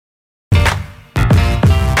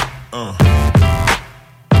Uh.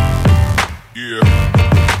 Yeah.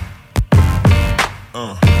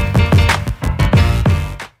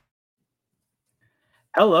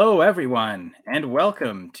 Hello, everyone, and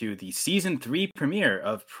welcome to the Season 3 premiere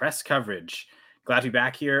of Press Coverage. Glad to be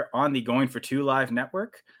back here on the Going for Two Live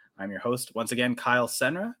network. I'm your host, once again, Kyle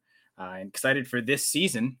Senra. I'm excited for this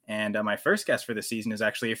season, and my first guest for this season is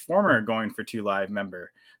actually a former Going for Two Live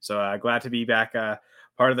member. So glad to be back,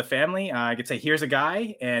 part of the family. I could say here's a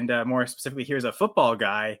guy, and more specifically, here's a football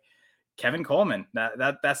guy, Kevin Coleman.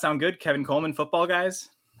 That sound good, Kevin Coleman, football guys?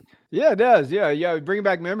 Yeah, it does. Yeah. Bringing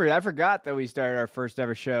back memories. I forgot that we started our first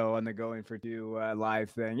ever show on the Going for Two live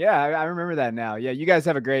thing. Yeah, I remember that now. Yeah, you guys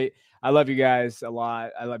have a great. I love you guys a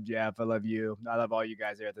lot. I love Jeff. I love you. I love all you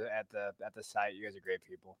guys there at the site. You guys are great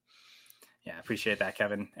people. Yeah, appreciate that,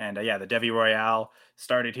 Kevin. And the Devi Royale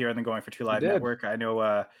started here on the Going for Two Live network. I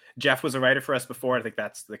know Jeff was a writer for us before. I think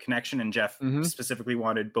that's the connection. And Jeff specifically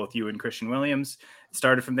wanted both you and Christian Williams. It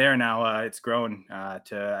started from there. Now it's grown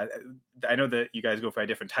to. I know that you guys go for a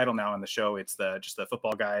different title now on the show. It's just the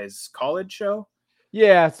Football Guys College Show.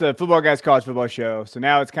 Yeah, it's the Football Guys College Football Show. So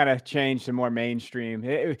now it's kind of changed to more mainstream.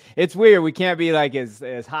 It's weird. We can't be like as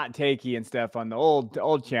hot and takey and stuff on the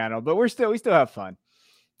old channel, but we still have fun.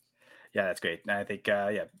 Yeah, that's great. And I think,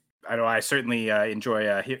 I know I certainly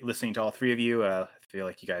enjoy listening to all three of you. I feel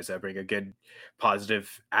like you guys bring a good,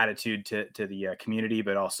 positive attitude to the community,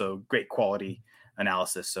 but also great quality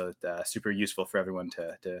analysis. So super useful for everyone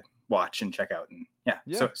to watch and check out. And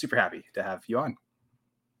so super happy to have you on.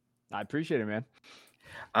 I appreciate it, man.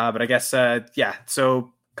 But I guess,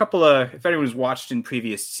 so couple of, if anyone's watched in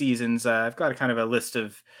previous seasons, I've got a kind of a list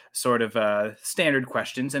of sort of standard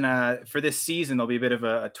questions, and for this season there'll be a bit of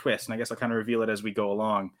a twist, and I guess I'll kind of reveal it as we go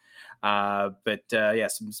along. But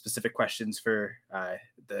some specific questions for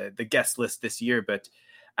the guest list this year. But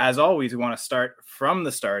as always, we want to start from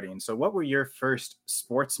the starting. So what were your first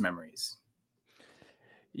sports memories?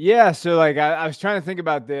 Yeah, so like I was trying to think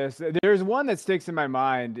about this. There's one that sticks in my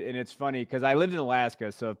mind, and it's funny because I lived in Alaska.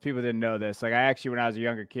 So if people didn't know this, like I actually, when I was a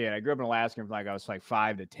younger kid, I grew up in Alaska from like I was like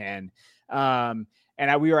 5 to 10. And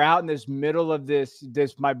we were out in this middle of this.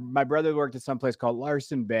 My brother worked at some place called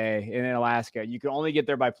Larsen Bay in Alaska. You could only get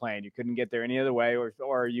there by plane. You couldn't get there any other way,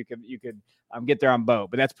 or you could get there on boat.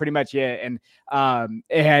 But that's pretty much it.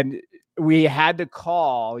 And we had to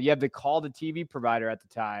call. You had to call the TV provider at the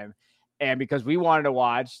time. And because we wanted to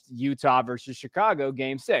watch Utah versus Chicago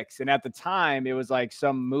game 6. And at the time, it was like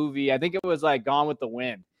some movie. I think it was like Gone with the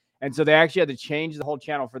Wind. And so they actually had to change the whole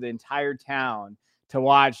channel for the entire town to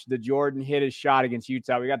watch the Jordan hit his shot against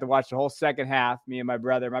Utah. We got to watch the whole second half, me and my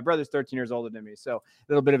brother. My brother's 13 years older than me, so a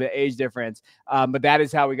little bit of an age difference. But that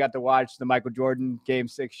is how we got to watch the Michael Jordan game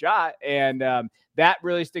 6 shot. And that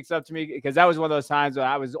really sticks up to me because that was one of those times when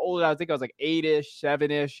I was older. I think I was like 8-ish,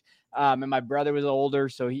 7-ish. And my brother was older,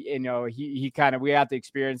 so he kind of, we had to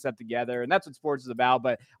experience that together, and that's what sports is about.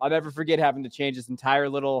 But I'll never forget having to change this entire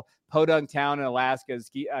little podunk town in Alaska's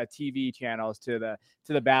TV channels to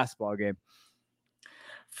the basketball game.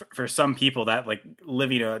 For some people, that like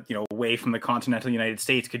living away from the continental United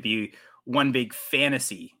States could be one big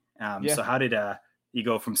fantasy. So how did you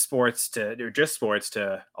go from sports or just sports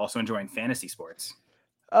to also enjoying fantasy sports?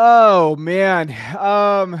 Oh man.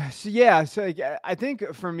 So I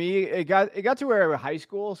think for me, it got to where I was high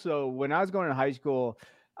school. So when I was going to high school,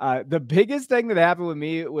 the biggest thing that happened with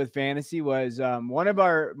me with fantasy was one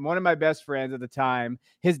of my best friends at the time,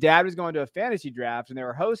 his dad was going to a fantasy draft and they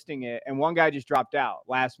were hosting it, and one guy just dropped out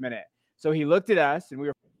last minute. So he looked at us, and we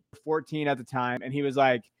were 14 at the time, and he was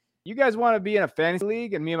like, "You guys want to be in a fantasy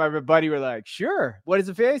league?" And me and my buddy were like, "Sure. What is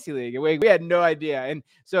a fantasy league?" And we had no idea. And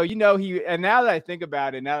so, and now that I think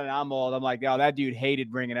about it, now that I'm old, I'm like, oh, that dude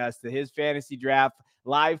hated bringing us to his fantasy draft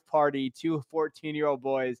live party, 2 14-year-old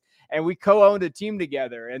boys. And we co-owned a team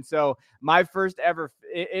together. And so my first ever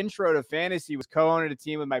intro to fantasy was co-owning a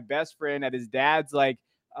team with my best friend at his dad's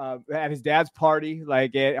party,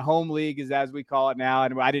 like at home league is as we call it now.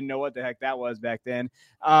 And I didn't know what the heck that was back then.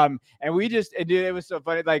 And it was so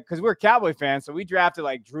funny, like, cause we're Cowboy fans. So we drafted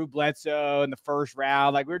like Drew Bledsoe in the first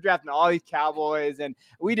round. Like we were drafting all these Cowboys, and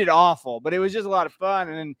we did awful, but it was just a lot of fun.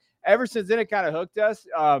 And then ever since then, it kind of hooked us.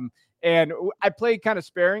 And I played kind of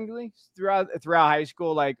sparingly throughout high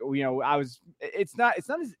school. Like, it's not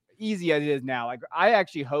as easy as it is now. Like I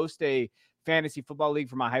actually host a fantasy football league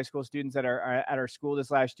for my high school students that are at our school this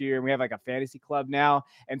last year. And we have like a fantasy club now,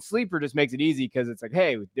 and Sleeper just makes it easy because it's like,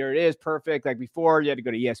 hey, there it is. Perfect. Like before you had to go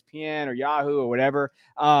to ESPN or Yahoo or whatever.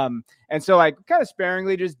 And so I kind of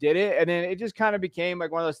sparingly just did it. And then it just kind of became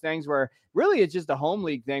like one of those things where really it's just a home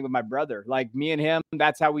league thing with my brother. Like me and him,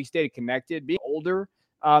 that's how we stayed connected. Being older,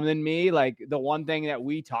 than me. Like the one thing that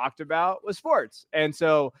we talked about was sports. And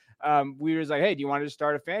so we was like, hey, do you want to just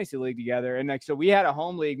start a fantasy league together? And like, so we had a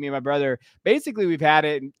home league, me and my brother. Basically, we've had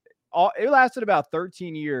it it lasted about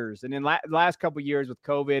 13 years. And then the last couple of years with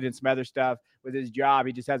COVID and some other stuff with his job,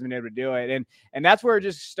 he just hasn't been able to do it. And that's where it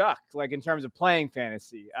just stuck, like in terms of playing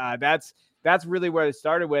fantasy. That's really where it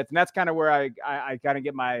started with. And that's kind of where I kind of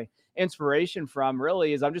get my inspiration from,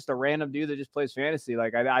 really, is I'm just a random dude that just plays fantasy.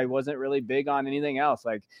 Like I wasn't really big on anything else.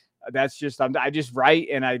 Like that's just, I just write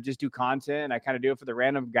and I just do content, and I kind of do it for the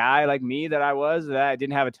random guy like me that I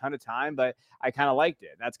didn't have a ton of time, but I kind of liked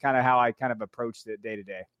it. That's kind of how I kind of approached it day to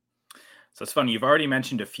day. So it's funny. You've already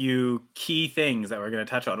mentioned a few key things that we're going to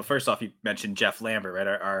touch on. Well, first off, you mentioned Jeff Lambert,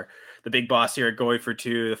 right? The big boss here at Going for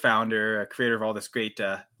Two, the founder, creator of all this great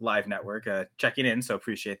live network, checking in. So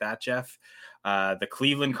appreciate that, Jeff. The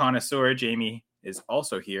Cleveland connoisseur, Jamie, is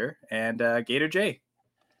also here. And Gator J,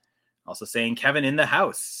 also saying Kevin in the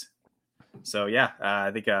house. So yeah,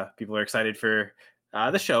 I think people are excited for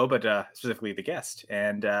the show, but specifically the guest.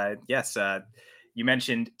 And yes, you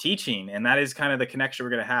mentioned teaching, and that is kind of the connection we're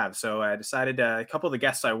going to have. So I decided a couple of the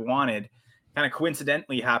guests I wanted kind of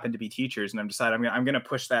coincidentally happened to be teachers, and I'm decided I'm going to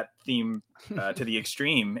push that theme to the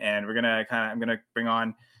extreme, and I'm going to bring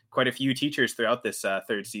on quite a few teachers throughout this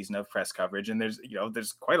third season of Press Coverage. And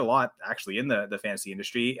there's quite a lot actually in the fantasy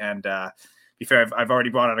industry. And be fair, I've already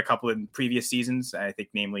brought on a couple in previous seasons, I think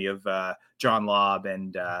namely of John Lobb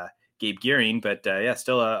and Gabe Gearing, but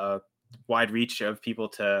still a wide reach of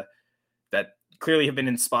people that clearly have been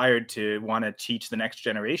inspired to want to teach the next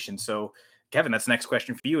generation. So Kevin, that's the next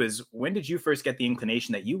question for you is, when did you first get the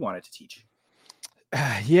inclination that you wanted to teach?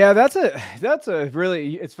 Yeah, that's a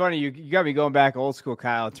really, it's funny. You got me going back old school,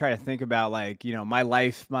 Kyle, trying to think about like, my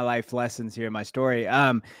life lessons here, my story.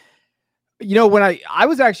 When I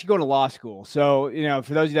was actually going to law school. So,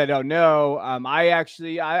 for those of you that don't know,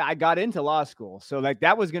 I got into law school. So like,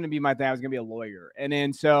 that was going to be my thing. I was going to be a lawyer. And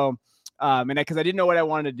then, so, because I didn't know what I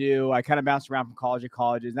wanted to do, I kind of bounced around from college to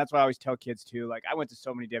colleges. And that's what I always tell kids too. Like, I went to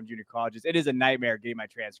so many damn junior colleges. It is a nightmare getting my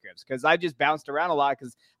transcripts because I just bounced around a lot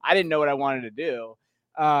because I didn't know what I wanted to do.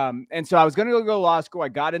 And so I was going to go to law school. I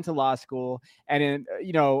got into law school, and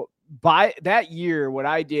then, by that year, what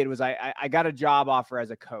I did was I got a job offer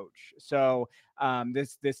as a coach. So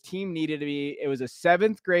this team needed to be, it was a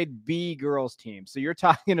 7th grade B girls team. So you're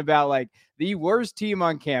talking about like the worst team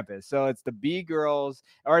on campus. So it's the B girls,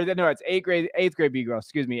 or no, it's 8th grade B girls,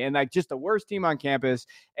 excuse me. And like just the worst team on campus.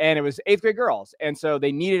 And it was 8th grade girls. And so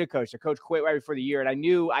they needed a coach. The coach quit right before the year. And I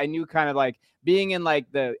knew kind of like being in like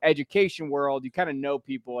the education world, you kind of know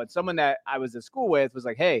people. And someone that I was at school with was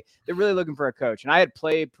like, hey, they're really looking for a coach. And I had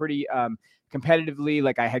played pretty competitively.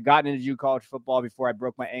 Like I had gotten into college football before I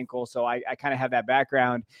broke my ankle. So I kind of have that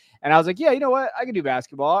background. And I was like, yeah, you know what? I can do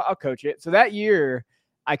basketball. I'll coach it. So that year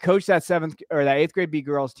I coached that 8th grade B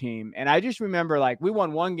girls team. And I just remember like we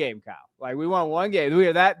won one game, Kyle. Like we won one game. We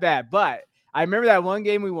were that bad. But I remember that one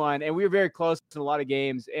game we won, and we were very close to a lot of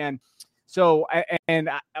games. And so,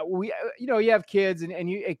 we, you have kids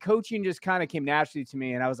and coaching just kind of came naturally to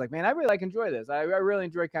me. And I was like, man, I really enjoy this. I really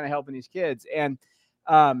enjoy kind of helping these kids. And,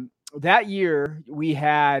 that year we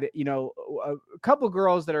had, a couple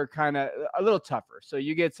girls that are kind of a little tougher. So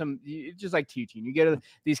you get just like teaching, you get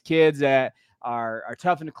these kids that are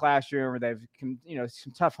tough in the classroom, or they've,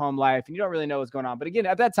 some tough home life, and you don't really know what's going on. But again,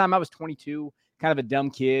 at that time I was 22, kind of a dumb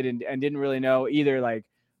kid, and didn't really know either, like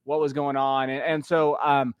what was going on. And so,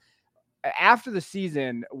 after the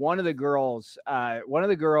season, one of the girls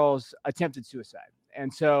attempted suicide.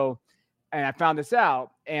 And I found this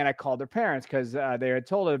out, and I called their parents because they had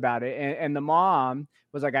told her about it. And the mom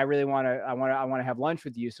was like, I want to have lunch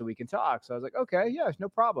with you so we can talk. So I was like, okay, yeah, no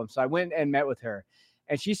problem. So I went and met with her,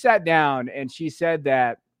 and she sat down and she said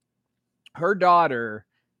that her daughter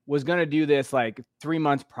was going to do this like 3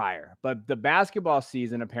 months prior, but the basketball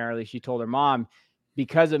season, apparently she told her mom,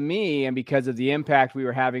 because of me and because of the impact we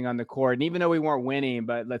were having on the court, and even though we weren't winning,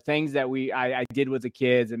 but the things that I did with the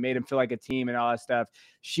kids and made them feel like a team and all that stuff,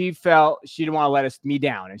 she felt she didn't want to let me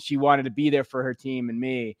down, and she wanted to be there for her team and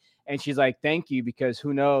me. And she's like, thank you, because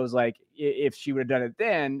who knows, like if she would have done it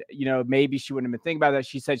then, maybe she wouldn't have been thinking about that.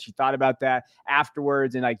 She said she thought about that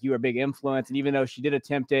afterwards, and like you were a big influence. And even though she did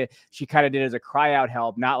attempt it, she kind of did it as a cry out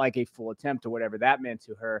help, not like a full attempt or whatever that meant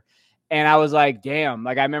to her. And I was like, damn,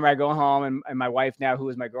 like I remember I go home and my wife now, who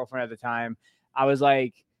was my girlfriend at the time, I was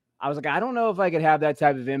like, I don't know if I could have that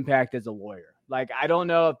type of impact as a lawyer. Like, I don't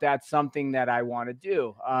know if that's something that I want to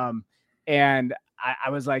do. And I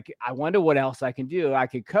was like, I wonder what else I can do. I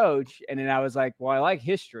could coach. And then I was like, well, I like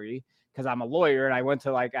history because I'm a lawyer, and I went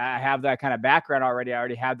to I have that kind of background already. I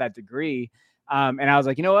already have that degree. And I was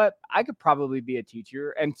like, you know what? I could probably be a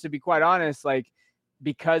teacher. And to be quite honest, like,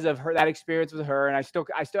 because of that experience with her, and I still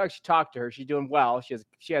actually talk to her. She's doing well.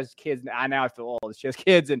 She has kids now. Now I feel old. She has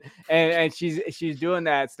kids, and she's doing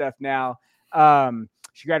that stuff now.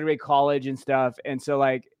 She graduated college and stuff, and so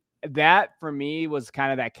like that for me was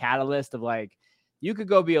kind of that catalyst of like, you could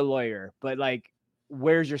go be a lawyer, but like,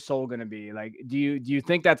 where's your soul going to be? Like, do you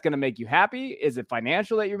think that's going to make you happy? Is it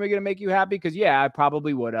financial that you're going to make you happy? Because yeah, I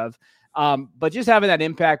probably would have. But just having that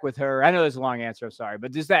impact with her, I know there's a long answer. I'm sorry,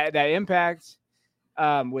 but just that impact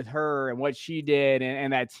with her and what she did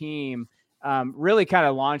and that team really kind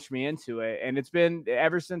of launched me into it. And it's been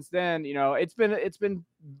ever since then, you know, it's been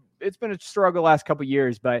a struggle the last couple of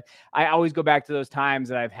years, but I always go back to those times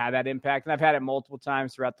that I've had that impact, and I've had it multiple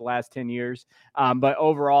times throughout the last 10 years. But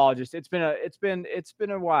overall, just it's definitely been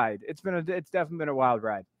a wild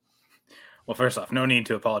ride. Well, first off, no need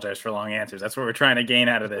to apologize for long answers. That's what we're trying to gain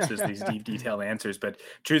out of this, is these deep, detailed answers. But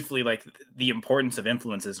truthfully, like the importance of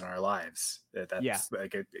influences in our lives,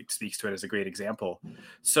 like it speaks to it as a great example.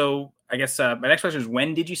 So I guess my next question is,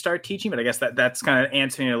 when did you start teaching? But I guess that's kind of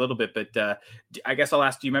answering it a little bit. But I guess I'll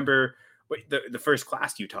ask, do you remember the first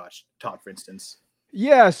class you taught, for instance?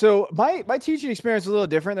 Yeah, so my teaching experience is a little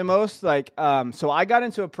different than most. Like, so I got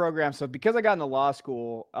into a program. So because I got into law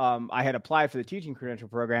school, I had applied for the teaching credential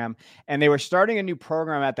program, and they were starting a new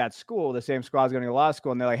program at that school, the same school I was going to law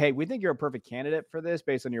school. And they're like, "Hey, we think you're a perfect candidate for this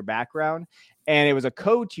based on your background." And it was a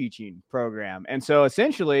co-teaching program. And so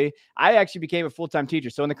essentially, I actually became a full-time teacher.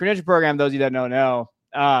 So in the credential program, those of you that don't know,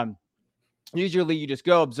 usually you just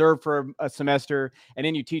go observe for a semester and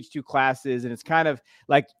then you teach 2 classes, and it's kind of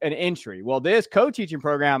like an entry. Well, this co-teaching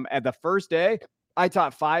program, at the first day, I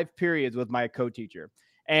taught 5 periods with my co-teacher,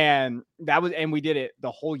 and we did it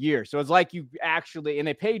the whole year. So it's like you actually, and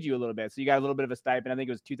they paid you a little bit. So you got a little bit of a stipend. I think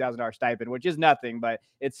it was $2,000 stipend, which is nothing, but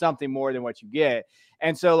it's something more than what you get.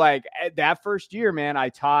 And so like that first year, man, I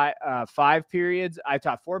taught 5 periods. I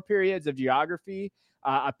taught 4 periods of geography,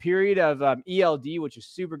 a period of ELD, which is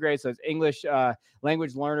super great. So it's English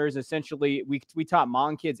language learners. Essentially, we taught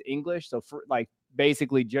Hmong kids English. So for like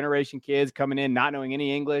basically generation kids coming in not knowing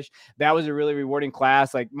any English. That was a really rewarding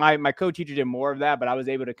class. Like my co-teacher did more of that, but I was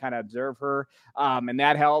able to kind of observe her, and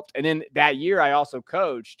that helped. And then that year, I also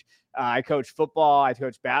coached. I coached football, I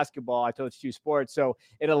coached basketball, I coached 2 sports. So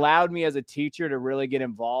it allowed me as a teacher to really get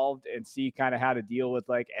involved and see kind of how to deal with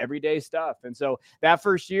like everyday stuff. And so that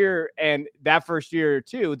first year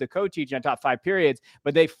too, the co-teaching, I taught 5 periods,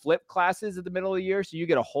 but they flip classes at the middle of the year. So you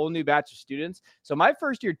get a whole new batch of students. So my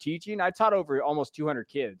first year teaching, I taught over almost 200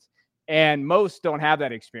 kids. And most don't have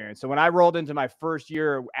that experience. So when I rolled into my first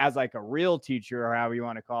year as like a real teacher, or however you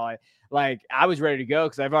want to call it, like I was ready to go,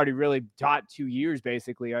 because I've already really taught 2 years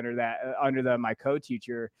basically under my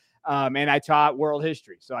co-teacher. And I taught world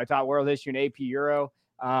history. So I taught world history and AP Euro.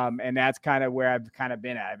 And that's kind of where I've kind of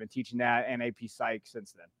been at. I've been teaching that and AP Psych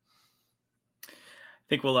since then. I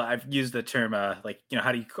think, well, I've used the term, like, you know,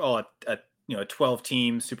 how do you call it? A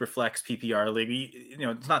 12-team super flex PPR league.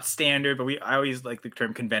 It's not standard, but I always like the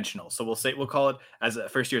term conventional. So we'll call it, as a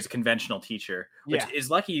first year, as a conventional teacher, which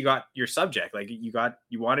is lucky you got your subject. Like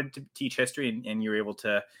you wanted to teach history, and you were able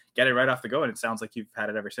to get it right off the go. And it sounds like you've had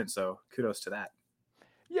it ever since. So kudos to that.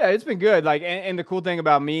 Yeah, it's been good. Like, and the cool thing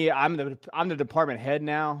about me, I'm the department head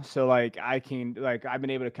now. So like I've been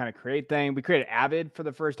able to kind of create things. We created Avid for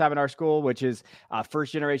the first time in our school, which is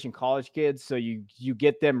first generation college kids. So you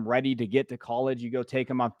get them ready to get to college. You go take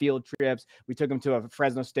them on field trips. We took them to a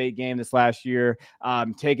Fresno State game this last year,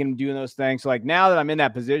 taking them doing those things. So like now that I'm in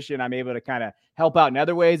that position, I'm able to kind of help out in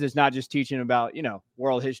other ways. It's not just teaching about,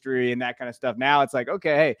 world history and that kind of stuff. Now it's like,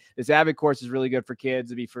 okay, hey, this Avid course is really good for kids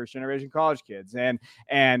to be first generation college kids. And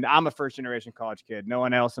I'm a first generation college kid. No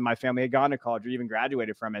one else in my family had gone to college or even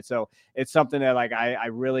graduated from it. So it's something that like, I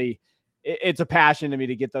really, it's a passion to me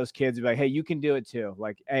to get those kids to be like, hey, you can do it too.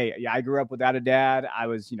 Like, hey, yeah, I grew up without a dad. I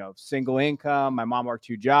was, single income. My mom worked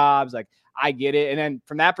 2 jobs. Like, I get it. And then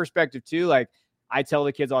from that perspective too, like I tell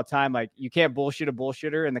the kids all the time, like, you can't bullshit a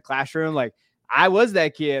bullshitter in the classroom. Like, I was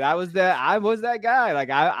that kid. I was that guy. Like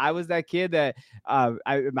I was that kid that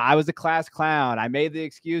I was a class clown. I made the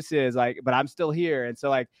excuses, like, but I'm still here. And so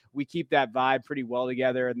like we keep that vibe pretty well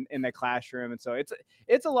together in the classroom. And so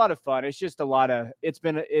it's a lot of fun. It's just it's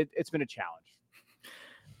been a challenge.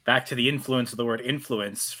 Back to the influence of the word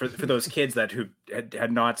influence for those kids who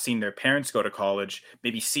had not seen their parents go to college,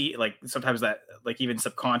 maybe see like sometimes that like even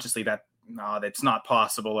subconsciously that, no, that's not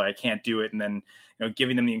possible, or I can't do it. And then,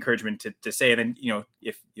 giving them the encouragement to say it. And,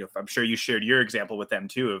 if I'm sure you shared your example with them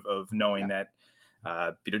too, of knowing that,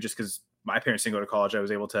 just because my parents didn't go to college, I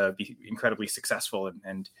was able to be incredibly successful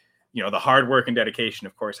and the hard work and dedication,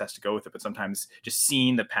 of course, has to go with it. But sometimes just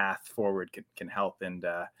seeing the path forward can help. And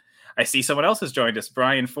I see someone else has joined us,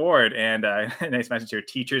 Brian Ford, and a nice message here,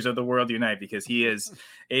 Teachers of the World Unite, because he is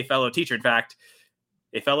a fellow teacher. In fact,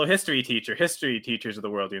 a fellow history teacher, History Teachers of the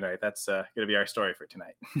World Unite. That's going to be our story for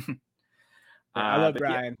tonight. I love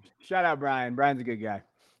Brian. Yeah. Shout out Brian. Brian's a good guy.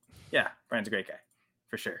 Yeah, Brian's a great guy,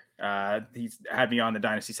 for sure. He's had me on the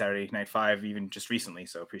Dynasty Saturday Night 5 even just recently,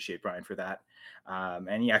 so appreciate Brian for that.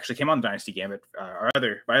 And he actually came on the Dynasty Gambit. My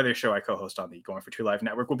other show I co-host on the Going for Two Live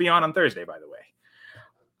Network will be on Thursday, by the way.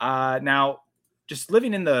 Now, just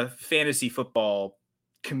living in the fantasy football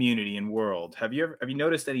community and world, have you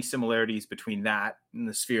noticed any similarities between that in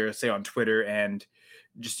the sphere, say on Twitter, and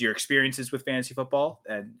just your experiences with fantasy football,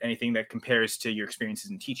 and anything that compares to your experiences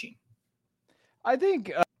in teaching? I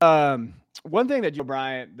think one thing that Joe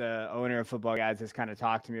Bryant, the owner of Football Guys, has kind of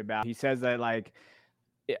talked to me about, he says that like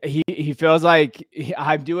he feels like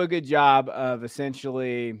I do a good job of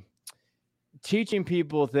essentially teaching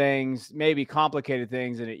people things, maybe complicated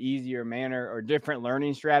things, in an easier manner, or different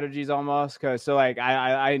learning strategies almost. So like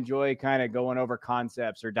I enjoy kind of going over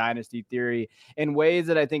concepts or dynasty theory in ways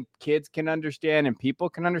that I think kids can understand and people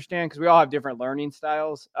can understand, because we all have different learning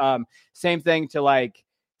styles. Same thing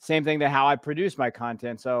to how I produce my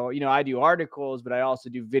content. So, I do articles, but I also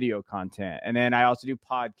do video content, and then I also do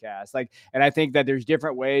podcasts. And I think that there's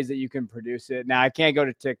different ways that you can produce it. Now, I can't go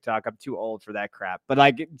to TikTok. I'm too old for that crap. But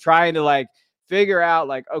trying to figure out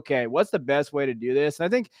okay, what's the best way to do this? And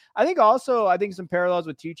I think some parallels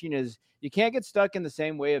with teaching is you can't get stuck in the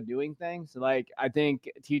same way of doing things. I think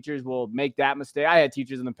teachers will make that mistake. I had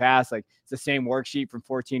teachers in the past, it's the same worksheet from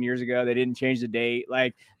 14 years ago. They didn't change the date.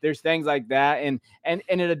 There's things like that. And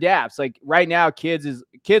it adapts. Right now, kids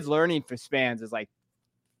learning for spans is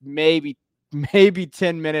maybe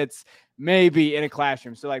 10 minutes, maybe in a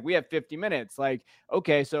classroom. So we have 50 minutes.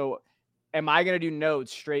 Okay, so am I going to do notes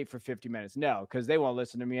straight for 50 minutes? No, because they won't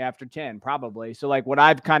listen to me after 10, probably. So what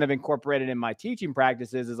I've kind of incorporated in my teaching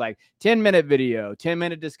practices is 10-minute video,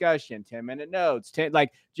 10-minute discussion, 10-minute notes,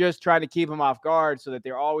 just trying to keep them off guard so that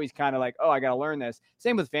they're always kind of oh, I got to learn this.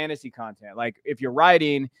 Same with fantasy content. If you're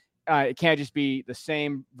writing, it can't just be the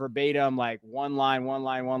same verbatim, one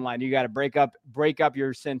line. You got to break up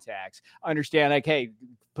your syntax, understand hey,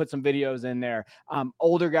 put some videos in there.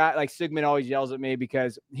 Older guy, Sigmund always yells at me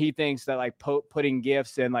because he thinks that putting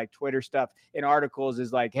GIFs and Twitter stuff in articles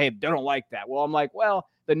is hey, they don't like that. Well, I'm well,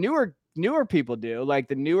 the newer people do,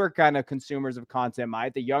 the newer kind of consumers of content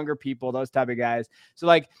might, the younger people, those type of guys. So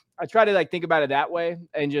I try to think about it that way,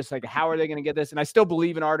 and just how are they going to get this? And I still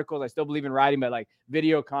believe in articles. I still believe in writing, but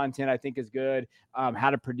video content I think is good. How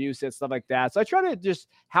to produce it, stuff like that. So I try to just,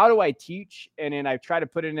 how do I teach? And then I try to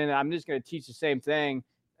put it in, I'm just going to teach the same thing,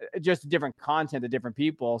 just different content to different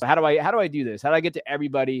people. So how do I do this? How do I get to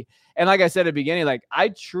everybody? And like I said at the beginning, I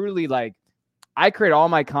truly I create all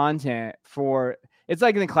my content for, it's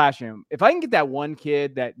in the classroom. If I can get that one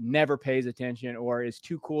kid that never pays attention or is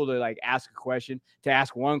too cool to ask a question, to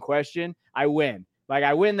ask one question, I win.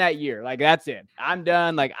 I win that year. That's it. I'm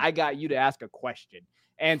done. I got you to ask a question.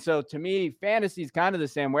 And so to me, fantasy is kind of the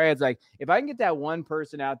same way. It's if I can get that one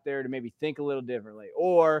person out there to maybe think a little differently,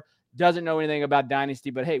 or doesn't know anything about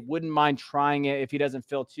Dynasty, but hey, wouldn't mind trying it if he doesn't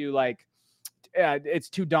feel too it's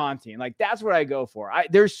too daunting. That's what I go for.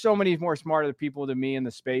 There's so many more smarter people than me in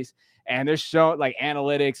the space, and there's so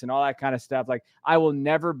analytics and all that kind of stuff. I will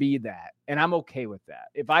never be that, and I'm okay with that.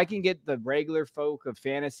 If I can get the regular folk of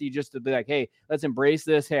fantasy just to be hey, let's embrace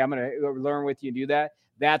this. Hey, I'm going to learn with you and do that.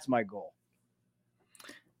 That's my goal.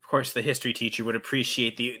 Of course, the history teacher would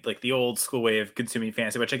appreciate the old school way of consuming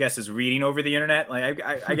fantasy, which I guess is reading over the internet.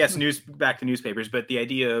 I guess back to newspapers, but the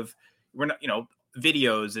idea of we're not,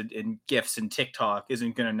 videos and GIFs and TikTok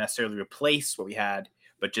isn't going to necessarily replace what we had,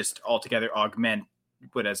 but just altogether augment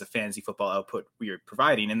what as a fantasy football output we are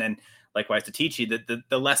providing. And then likewise to teach you that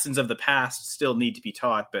the lessons of the past still need to be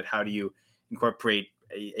taught, but how do you incorporate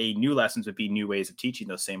a new lessons would be new ways of teaching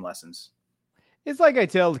those same lessons? It's I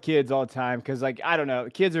tell the kids all the time, because I don't know,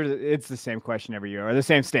 kids it's the same question every year, or the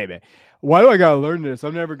same statement. Why do I got to learn this?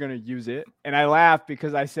 I'm never going to use it. And I laugh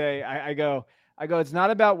because I say, I go, it's not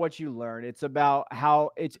about what you learn. It's about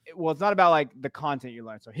it's not about the content you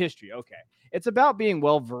learn. So history. Okay. It's about being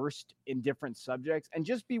well-versed in different subjects and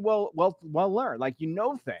just be well learned.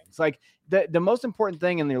 Things the most important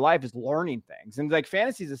thing in your life is learning things. And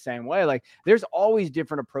fantasy is the same way. There's always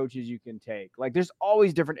different approaches you can take. There's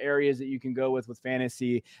always different areas that you can go with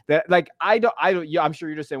fantasy that I'm sure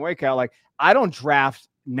you're the same way, Kyle. I don't draft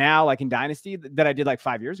now, in Dynasty that I did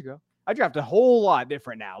 5 years ago. I draft a whole lot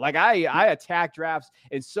different now. I attack drafts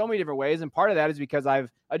in so many different ways. And part of that is because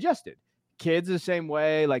I've adjusted. kids the same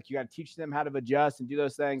way. Like you got to teach them how to adjust and do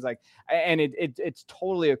those things. Like, and it's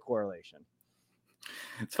totally a correlation.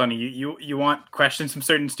 It's funny. You want questions from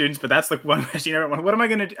certain students, but that's like one question you never want. What am I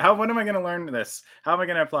going to, when am I going to learn this? How am I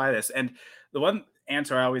going to apply this? And the one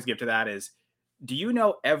answer I always give to that is, do you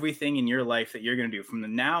know everything in your life that you're going to do from the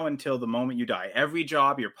now until the moment you die? Every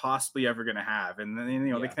job you're possibly ever going to have. And then,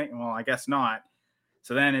 they think, well, I guess not.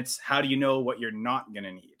 So then it's, how do you know what you're not going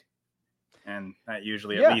to need? And that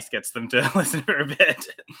usually at least gets them to listen for a bit.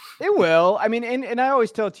 It will. I mean, and I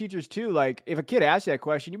always tell teachers too, like if a kid asks you that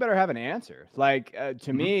question, you better have an answer. Like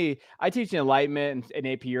to me, I teach Enlightenment and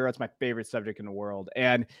AP Euro. It's my favorite subject in the world.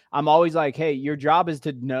 And I'm always like, hey, your job is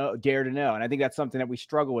to know, dare to know. And I think that's something that we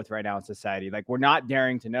struggle with right now in society. Like we're not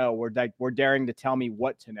daring to know. We're daring to tell me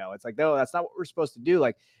what to know. It's like, no, that's not what we're supposed to do.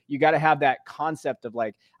 Like you got to have that concept of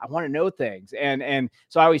like, I want to know things. And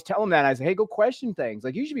so I always tell them that. And I say, hey, go question things.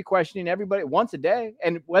 Like you should be questioning everybody once a day.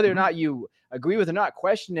 And whether or not you agree with it or not,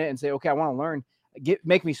 question it and say, okay, I want to learn.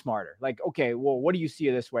 Make me smarter. Like, okay, well, what do you see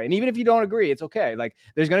it this way? And even if you don't agree, it's okay. Like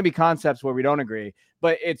there's going to be concepts where we don't agree,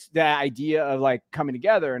 but it's that idea of like coming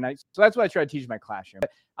together. And so that's what I try to teach in my classroom.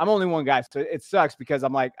 I'm only one guy, so it sucks because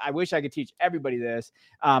I'm like, I wish I could teach everybody this.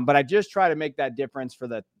 But I just try to make that difference for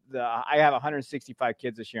I have 165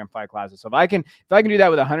 kids this year in 5 classes. So if I can do that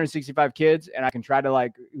with 165 kids and I can try to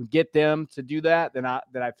like get them to do that, then I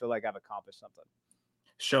feel like I've accomplished something.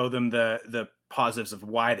 Show them the positives of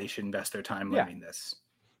why they should invest their time learning this.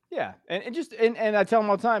 Yeah. And I tell them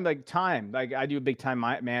all the time, like time, like I do a big time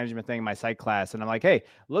management thing in my psych class. And I'm like, hey,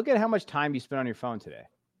 look at how much time you spent on your phone today.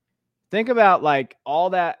 Think about like all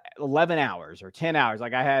that 11 hours or 10 hours.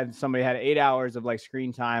 Like I had somebody had 8 hours of like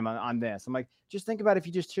screen time on this. I'm like, just think about if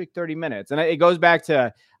you just took 30 minutes. And it goes back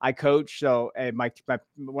to I coach. So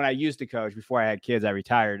when I used to coach before I had kids, I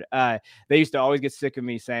retired. They used to always get sick of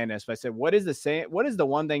me saying this. But I said, what is the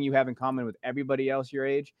one thing you have in common with everybody else your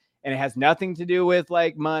age? And it has nothing to do with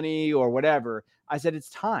like money or whatever. I said, it's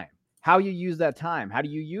time. How you use that time. How do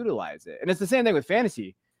you utilize it? And it's the same thing with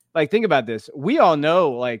fantasy. Like, think about this. We all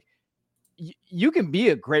know, like, you can be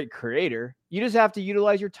a great creator. You just have to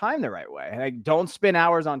utilize your time the right way. Like, don't spend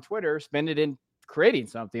hours on Twitter, spend it in creating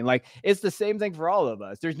something. Like, it's the same thing for all of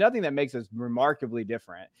us. There's nothing that makes us remarkably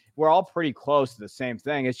different. We're all pretty close to the same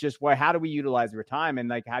thing. It's just, how do we utilize your time? And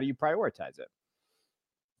like, how do you prioritize it?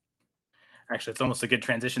 Actually, it's almost a good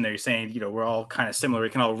transition there. You're saying, we're all kind of similar. We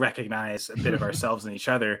can all recognize a bit of ourselves in each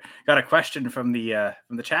other. Got a question from the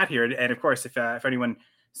chat here. And of course, if anyone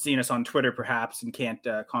seeing us on Twitter perhaps and can't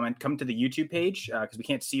comment, come to the YouTube page because we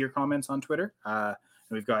can't see your comments on Twitter. And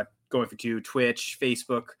we've got Going for Two, Twitch,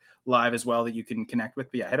 Facebook Live as well that you can connect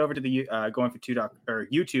with. But yeah, head over to the Going for Two or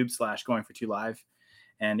YouTube/Going for Two Live,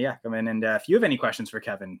 and yeah, come in. And if you have any questions for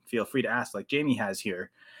Kevin, feel free to ask, like Jamie has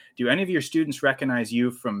here. Do any of your students recognize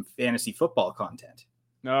you from fantasy football content?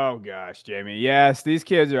 Oh gosh, Jamie. Yes, these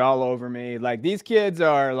kids are all over me. Like these kids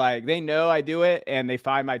are like, they know I do it and they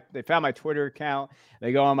found my Twitter account.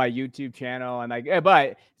 They go on my YouTube channel and like,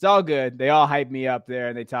 but it's all good. They all hype me up there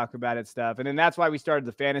and they talk about it stuff. And then that's why we started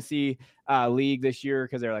the fantasy league this year.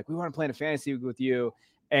 Cause they're like, we want to play in a fantasy league with you.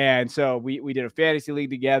 And so we did a fantasy league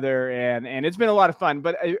together and it's been a lot of fun,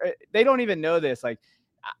 but they don't even know this. Like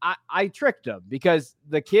I tricked them because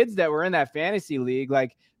the kids that were in that fantasy league,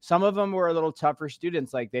 like some of them were a little tougher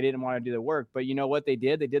students. Like they didn't want to do the work, but you know what they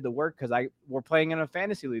did? They did the work because we're playing in a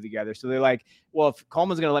fantasy league together. So they're like, well, if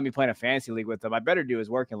Coleman's going to let me play in a fantasy legue with them, I better do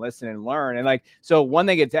his work and listen and learn. And like, so one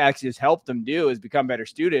thing it actually just helped them do is become better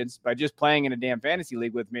students by just playing in a damn fantasy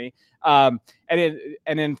league with me. And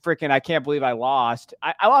then freaking, I can't believe I lost.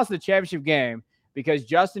 I lost the championship game because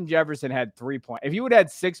Justin Jefferson had 3 points. If you would have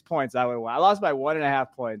had 6 points, I would have won. I lost by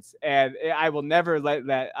 1.5 points, and I will never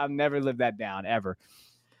I'll never live that down ever.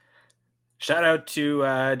 Shout out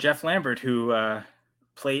to Jeff Lambert, who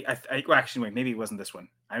played. Actually, wait, maybe it wasn't this one.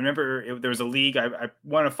 I remember there was a league. I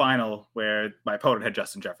won a final where my opponent had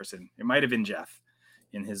Justin Jefferson. It might have been Jeff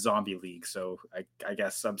in his zombie league. So I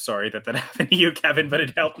guess I'm sorry that happened to you, Kevin, but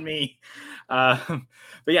it helped me. But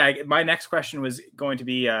yeah, my next question was going to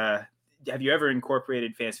be, have you ever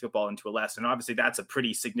incorporated fantasy football into a lesson? Obviously, that's a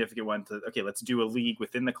pretty significant one. Okay, let's do a league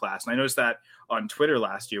within the class. And I noticed that on Twitter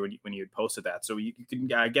last year when you had posted that. So you can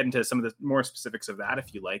get into some of the more specifics of that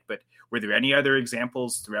if you like. But were there any other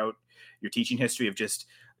examples throughout your teaching history of just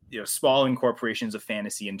small incorporations of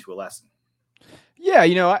fantasy into a lesson?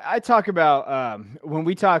 Yeah, I talk about when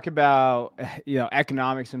we talk about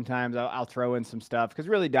economics. Sometimes I'll throw in some stuff because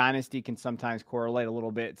really dynasty can sometimes correlate a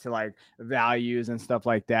little bit to like values and stuff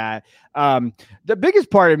like that. The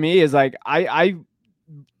biggest part of me is like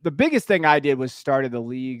the biggest thing I did was started the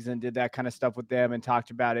leagues and did that kind of stuff with them and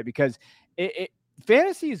talked about it because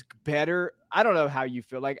fantasy is better. I don't know how you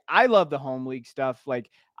feel. Like, I love the home league stuff. Like,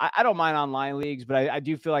 I don't mind online leagues, but I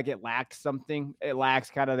do feel like it lacks something. It lacks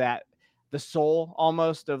kind of the soul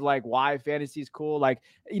almost of like why fantasy is cool. Like,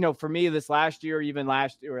 for me this last year, even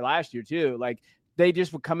last year too, like they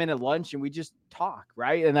just would come in at lunch and we just talk,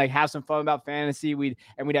 right? And like have some fun about fantasy. We'd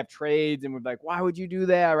have trades and we'd be like, why would you do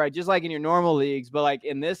that? Right. Just like in your normal leagues. But like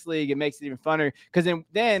in this league, it makes it even funner because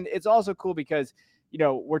then it's also cool because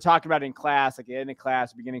we're talking about it in class, like in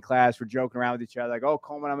class, beginning class, we're joking around with each other, like, oh,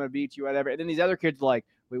 Coleman, I'm going to beat you, whatever. And then these other kids are like,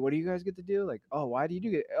 wait, what do you guys get to do? Like, oh, why do you do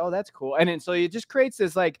it? Oh, that's cool. And then so it just creates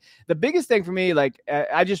this, like, the biggest thing for me, like,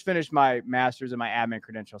 I just finished my master's and my admin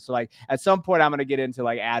credential. So like at some point I'm going to get into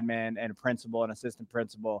like admin and principal and assistant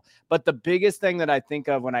principal. But the biggest thing that I think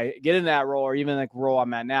of when I get in that role, or even like role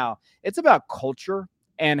I'm at now, it's about culture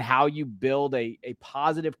and how you build a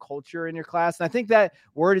positive culture in your class. And I think that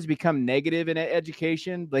word has become negative in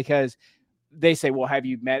education because they say, well, have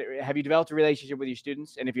you developed a relationship with your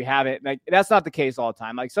students? And if you haven't, like, that's not the case all the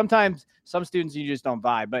time. Like sometimes some students, you just don't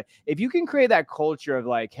vibe. But if you can create that culture of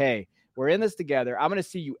like, hey, we're in this together. I'm going to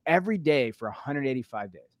see you every day for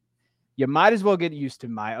 185 days. You might as well get used to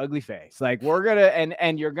my ugly face. Like we're going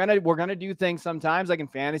to, we're going to do things sometimes like in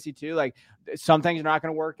fantasy too. Like some things are not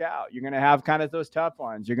going to work out. You're going to have kind of those tough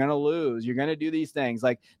ones. You're going to lose. You're going to do these things.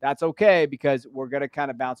 Like that's okay because we're going to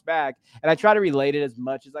kind of bounce back. And I try to relate it as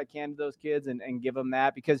much as I can to those kids and give them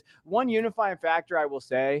that, because one unifying factor I will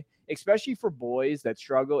say, especially for boys that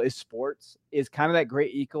struggle, is sports is kind of that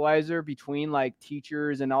great equalizer between like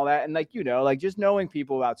teachers and all that. And like, like just knowing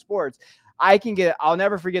people about sports, I'll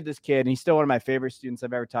never forget this kid. And he's still one of my favorite students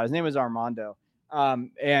I've ever taught. His name was Armando.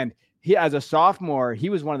 And he, as a sophomore, he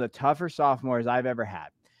was one of the tougher sophomores I've ever had.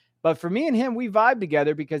 But for me and him, we vibed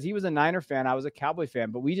together because he was a Niner fan. I was a Cowboy fan,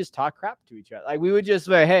 but we just talked crap to each other. Like we would just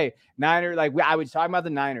say, hey, Niner, like I would talk about the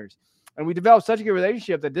Niners. And we developed such a good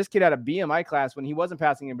relationship that this kid had a B in my class when he wasn't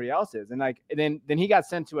passing anybody else's. And like, then he got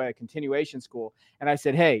sent to a continuation school. And I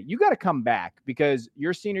said, hey, you got to come back because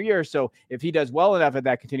your senior year. So if he does well enough at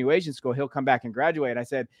that continuation school, he'll come back and graduate. I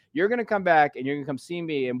said, you're going to come back and you're going to come see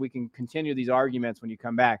me and we can continue these arguments when you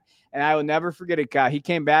come back. And I will never forget it, guy. He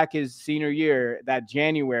came back his senior year that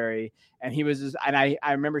January, and he was just, and I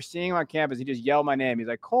remember seeing him on campus. He just yelled my name. He's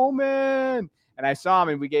like, Coleman. And I saw him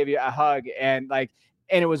and we gave you a hug. And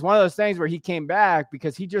it was one of those things where he came back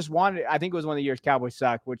because he just wanted, I think it was one of the years Cowboys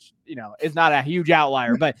sucked, which, is not a huge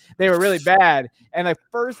outlier, but they were really bad. And the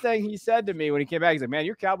first thing he said to me when he came back, he's like, man,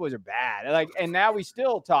 your Cowboys are bad. And now we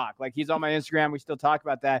still talk. Like he's on my Instagram. We still talk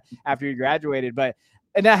about that after he graduated.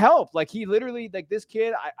 And that helped. Like he literally, like this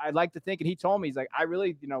kid, I like to think, and he told me, he's like, I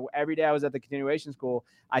really, every day I was at the continuation school,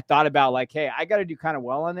 I thought about like, hey, I got to do kind of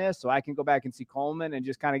well on this so I can go back and see Coleman and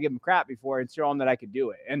just kind of give him crap before and show him that I could do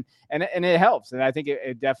it. And it helps. And I think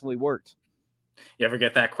it definitely worked. You ever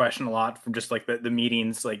get that question a lot from just like the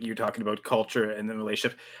meetings, like you're talking about culture and the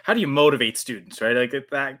relationship? How do you motivate students, right? Like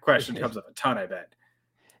that question comes up a ton, I bet.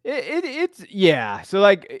 It's yeah. So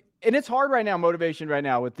like, and it's hard right now, motivation right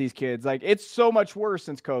now with these kids. Like it's so much worse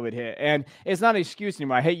since COVID hit, and it's not an excuse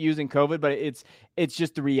anymore. I hate using COVID, but it's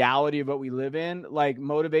just the reality of what we live in. Like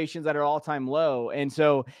motivations at an all-time low, and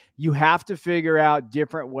so you have to figure out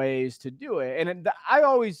different ways to do it. And I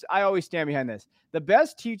always stand behind this. The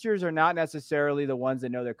best teachers are not necessarily the ones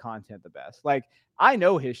that know their content the best. Like I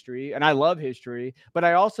know history and I love history, but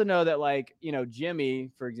I also know that like,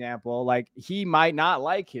 Jimmy, for example, like he might not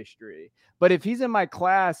like history, but if he's in my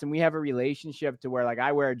class and we have a relationship to where like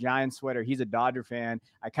I wear a Giants sweater, he's a Dodger fan,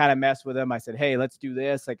 I kind of mess with him. I said, hey, let's do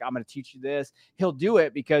this. Like, I'm going to teach you this. He'll do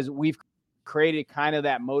it because we've created kind of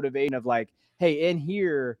that motivation of like, hey, in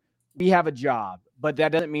here we have a job, but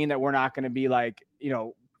that doesn't mean that we're not going to be like,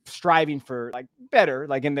 striving for like better,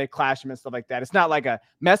 like in the classroom and stuff like that. It's not like a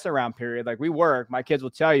mess around period. Like we work, my kids will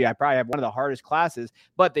tell you, I probably have one of the hardest classes,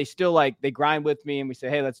 but they still like, they grind with me and we say,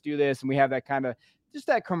 hey, let's do this. And we have that kind of just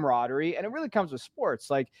that camaraderie. And it really comes with sports.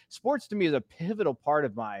 Like sports to me is a pivotal part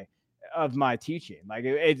of my teaching. Like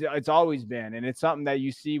it's always been, and it's something that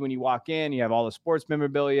you see when you walk in, you have all the sports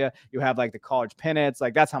memorabilia, you have like the college pennants,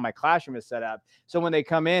 like that's how my classroom is set up. So when they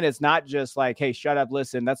come in, it's not just like, hey, shut up,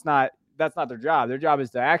 listen. That's not their job. Their job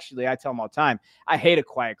is to actually, I tell them all the time, I hate a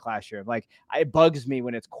quiet classroom. Like it bugs me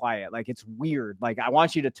when it's quiet. Like it's weird. Like I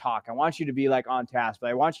want you to talk. I want you to be like on task,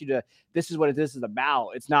 but I want you to, this is what this is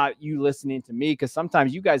about. It's not you listening to me, because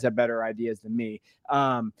sometimes you guys have better ideas than me.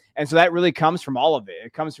 And so that really comes from all of it.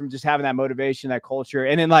 It comes from just having that motivation, that culture.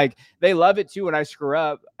 And then like, they love it too when I screw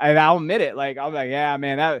up, and I'll admit it. Like, I'm like, yeah,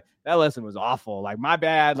 man, that lesson was awful. Like my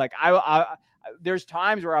bad. Like there's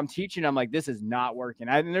times where I'm teaching, I'm like, this is not working.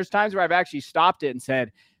 And there's times where I've actually stopped it and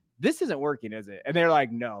said, this isn't working, is it? And they're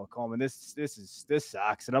like, no, Coleman, this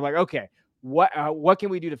sucks. And I'm like, okay, what can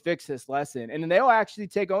we do to fix this lesson? And then they'll actually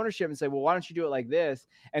take ownership and say, well, why don't you do it like this?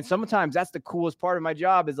 And sometimes that's the coolest part of my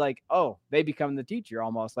job is like, oh, they become the teacher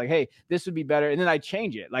almost like, hey, this would be better. And then I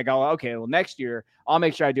change it. Like, oh, okay, well, next year I'll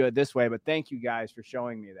make sure I do it this way. But thank you guys for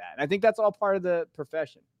showing me that. And I think that's all part of the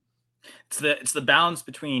profession. It's the balance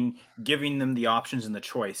between giving them the options and the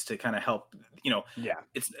choice to kind of help,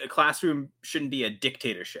 it's a classroom shouldn't be a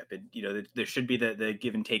dictatorship. There should be the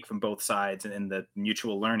give and take from both sides and the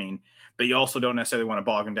mutual learning, but you also don't necessarily want to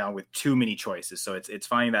bog them down with too many choices. So it's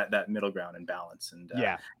finding that middle ground and balance. And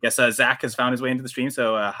I guess Zach has found his way into the stream.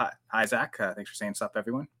 So hi Zach. Thanks for saying what's up,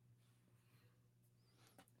 everyone.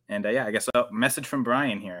 And I guess a message from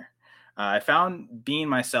Brian here. I found being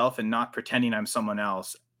myself and not pretending I'm someone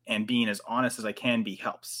else and being as honest as I can be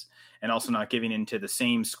helps, and also not giving into the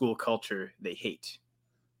same school culture they hate.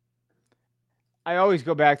 I always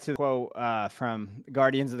go back to the quote from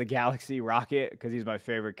Guardians of the Galaxy, Rocket, because he's my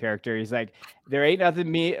favorite character. He's like, there ain't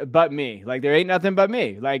nothing but me. Like, there ain't nothing but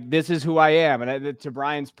me. Like, this is who I am. And to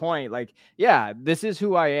Brian's point, like, yeah, this is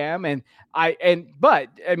who I am. And I'm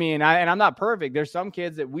not perfect. There's some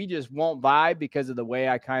kids that we just won't vibe because of the way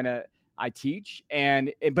I teach,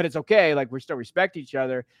 but it's okay. Like, we still respect each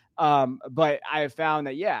other. But I have found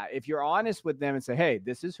that, if you're honest with them and say, hey,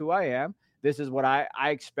 this is who I am, this is what I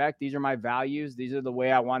expect, these are my values, these are the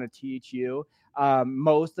way I want to teach you.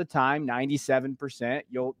 Most of the time, 97%,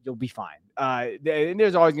 you'll be fine.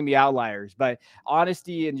 There's always gonna be outliers, but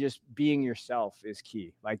honesty and just being yourself is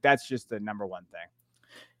key. Like, that's just the number one thing.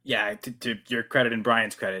 Yeah, to your credit and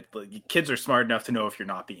Brian's credit, kids are smart enough to know if you're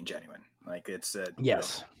not being genuine. Like, it's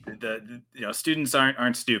yes, students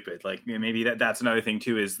aren't stupid. Like, maybe that's another thing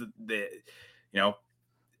too, is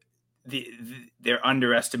they're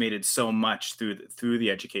underestimated so much through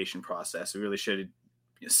the education process. We really should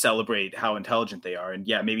celebrate how intelligent they are. And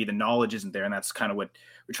maybe the knowledge isn't there, and that's kind of what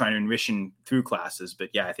we're trying to enrich in through classes.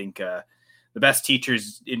 But I think the best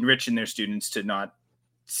teachers enrich in their students to not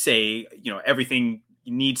say everything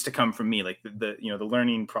needs to come from me. Like, the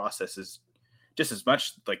learning process is just as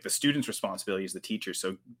much like the student's responsibility as the teacher.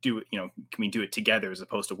 So can we do it together as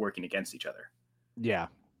opposed to working against each other? Yeah.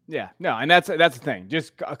 No, and that's the thing.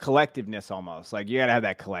 Just a collectiveness almost. Like, you got to have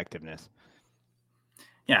that collectiveness.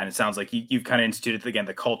 Yeah, and it sounds like you've kind of instituted again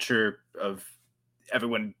the culture of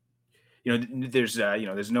everyone. There's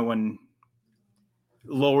no one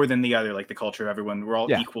lower than the other. Like, the culture of everyone, we're all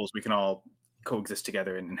equals. We can all coexist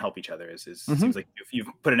together and help each other. Mm-hmm. Seems like you've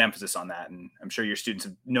put an emphasis on that, and I'm sure your students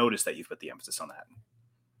have noticed that you've put the emphasis on that.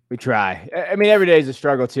 We try. I mean, every day is a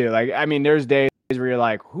struggle too. Like, I mean, there's days where you're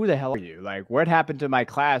like, who the hell are you? Like, what happened to my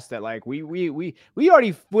class that, like, we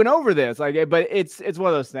already went over this? Like, but it's one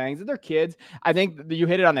of those things. They're kids. I think you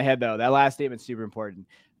hit it on the head though. That last statement's super important.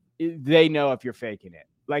 They know if you're faking it.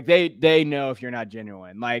 Like, they know if you're not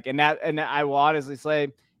genuine. Like, and I will honestly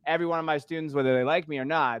say, every one of my students, whether they like me or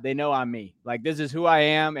not, they know I'm me. Like, this is who I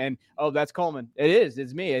am. And, oh, that's Coleman.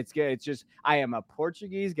 It's me. It's just, I am a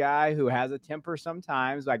Portuguese guy who has a temper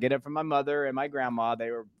sometimes. I get it from my mother and my grandma. They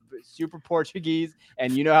were super Portuguese,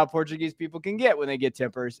 and you know how Portuguese people can get when they get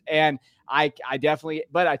tempers. And I definitely,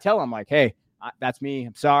 but I tell them, like, hey, that's me.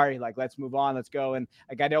 I'm sorry. Like, let's move on. Let's go. And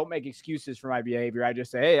like, I don't make excuses for my behavior. I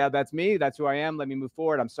just say, hey, that's me. That's who I am. Let me move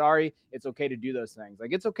forward. I'm sorry. It's okay to do those things.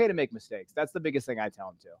 Like, it's okay to make mistakes. That's the biggest thing I tell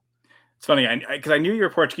them too. It's funny, because I knew you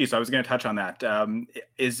were Portuguese, so I was going to touch on that.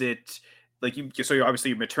 Is it like so obviously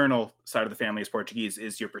your maternal side of the family is Portuguese.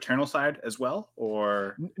 Is your paternal side as well,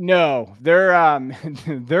 or no? They're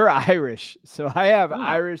Irish. So I have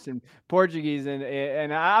Irish and Portuguese,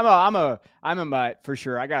 and I'm a mutt for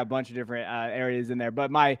sure. I got a bunch of different areas in there. But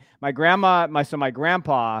my grandpa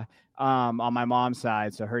on my mom's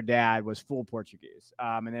side, so her dad was full Portuguese,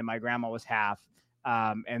 and then my grandma was half.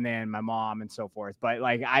 And then my mom and so forth. But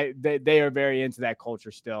like, they are very into that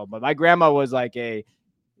culture still. But my grandma was like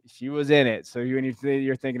she was in it. So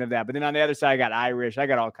you're thinking of that. But then on the other side, I got Irish. I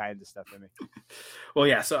got all kinds of stuff in me. Well,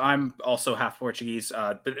 yeah. So I'm also half Portuguese,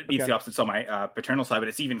 but it's the opposite on my paternal side. But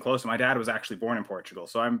it's even closer. My dad was actually born in Portugal,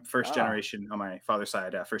 so I'm first generation on my father's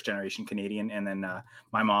side, first generation Canadian, and then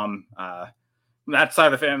my mom. That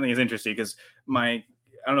side of the family is interesting because I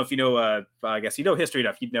don't know if you know. I guess you know history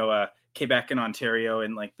enough. You know Quebec and Ontario,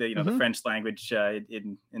 and like the the French language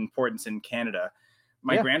in importance in Canada.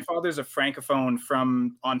 My grandfather's a francophone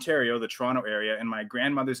from Ontario, the Toronto area, and my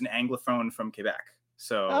grandmother's an anglophone from Quebec.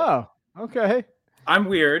 So, okay. I'm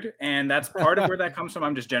weird, and that's part of where that comes from.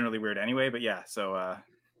 I'm just generally weird anyway, but yeah. So,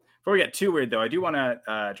 Before we get too weird, though, I do want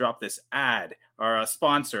to drop this ad, our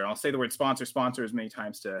sponsor. I'll say the word sponsor as many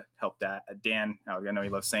times to help Dan. I know he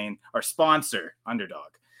loves saying our sponsor, Underdog.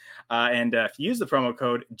 And if you use the promo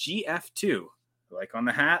code GF2, like on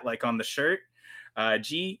the hat, like on the shirt,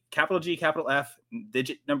 capital G, capital F,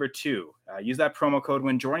 digit number 2. Use that promo code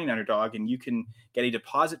when joining Underdog, and you can get a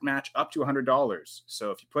deposit match up to $100.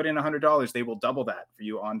 So if you put in $100, they will double that for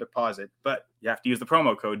you on deposit. But you have to use the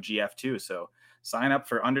promo code GF2. So sign up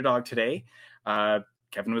for Underdog today.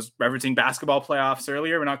 Kevin was referencing basketball playoffs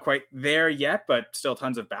earlier. We're not quite there yet, but still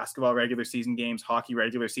tons of basketball regular season games, hockey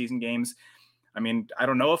regular season games. I mean, I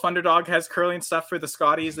don't know if Underdog has curling stuff for the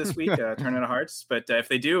Scotties this week, Tournament of Hearts, but if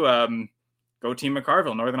they do, go Team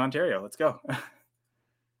McCarville, Northern Ontario. Let's go.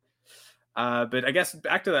 But I guess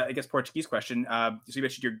back to that, Portuguese question. So you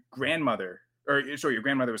mentioned your grandmother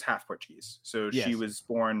was half Portuguese. So Yes. She was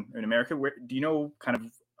born in America. Where do you know kind of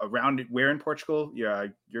around where in Portugal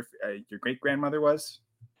your great grandmother was?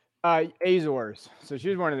 Azores. So she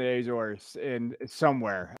was born in the Azores in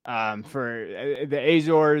somewhere for the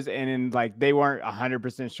Azores, and in like they weren't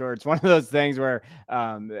 100% sure. It's one of those things where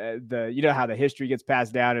you know how the history gets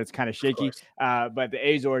passed down, and it's kind of shaky. But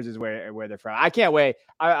the Azores is where they're from. I can't wait.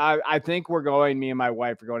 I think me and my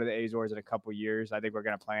wife are going to the Azores in a couple years. I think we're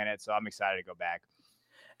going to plan it, so I'm excited to go back.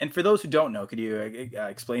 And for those who don't know, could you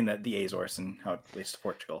explain the Azores and how it relates to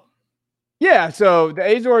Portugal? Yeah, so the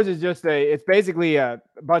Azores is it's basically a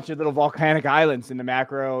bunch of little volcanic islands in the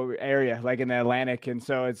macro area, like in the Atlantic. And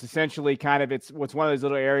so it's essentially it's one of those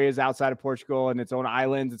little areas outside of Portugal and its own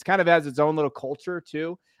islands. It's kind of has its own little culture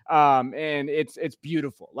too. And it's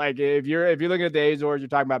beautiful. Like if you're looking at the Azores, you're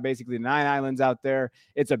talking about basically 9 islands out there.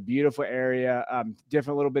 It's a beautiful area,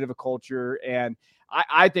 different little bit of a culture. And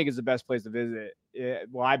I think it's the best place to visit.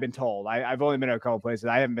 Well, I've been told. I've only been to a couple places.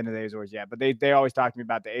 I haven't been to the Azores yet, but they always talk to me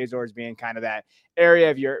about the Azores being kind of that area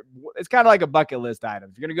of it's kind of like a bucket list item.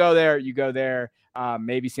 If you're going to go there, you go there.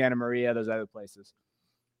 Maybe Santa Maria, those other places.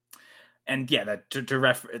 And yeah, that to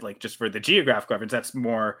just for the geographical reference, that's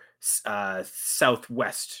more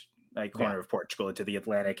southwest corner of Portugal into the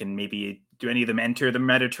Atlantic, and maybe do any of them enter the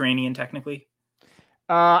Mediterranean technically?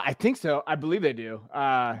 I think so. I believe they do.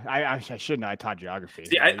 I shouldn't. I taught geography.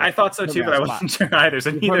 See, I thought so too, but I wasn't sure either.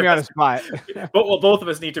 So put me on a spot. Well, both of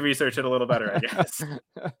us need to research it a little better, I guess.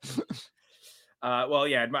 Well,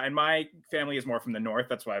 yeah, and my family is more from the north.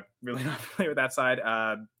 That's why I'm really not familiar with that side.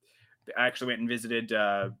 I actually went and visited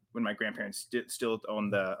when my grandparents still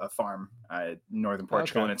owned a farm in northern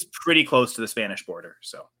Portugal, and it's pretty close to the Spanish border.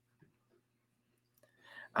 So.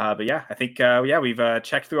 But yeah, I think we've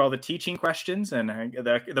checked through all the teaching questions and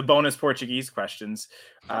the bonus Portuguese questions.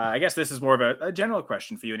 I guess this is more of a general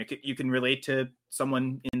question for you, and you can relate to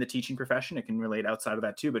someone in the teaching profession. It can relate outside of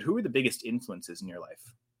that too. But who are the biggest influences in your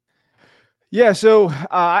life? Yeah, so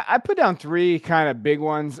I put down 3 kind of big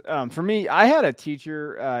ones. For me, I had a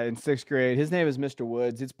teacher in 6th grade. His name is Mr.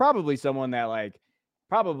 Woods. It's probably someone that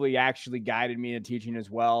probably actually guided me in teaching as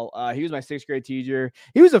well. He was my 6th grade teacher.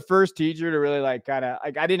 He was the first teacher to really I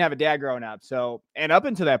didn't have a dad growing up. So, and up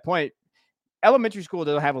until that point, elementary school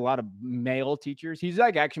doesn't have a lot of male teachers. He's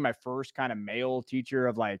actually my first kind of male teacher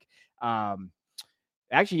of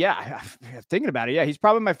actually, yeah, thinking about it. Yeah, he's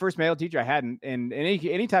probably my first male teacher I had in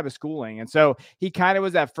any type of schooling. And so he kind of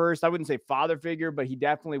was that first, I wouldn't say father figure, but he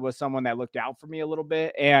definitely was someone that looked out for me a little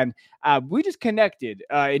bit. And we just connected.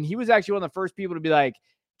 And he was actually one of the first people to be like,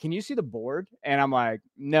 can you see the board? And I'm like,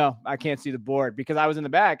 no, I can't see the board, because I was in the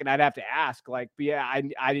back and I'd have to ask but yeah,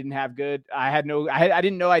 I didn't have good. I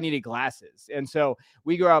didn't know I needed glasses. And so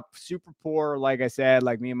we grew up super poor. Like I said,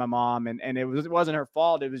 me and my mom, and it wasn't her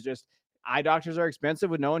fault. It was just, eye doctors are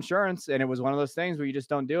expensive with no insurance. And it was one of those things where you just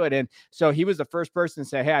don't do it. And so he was the first person to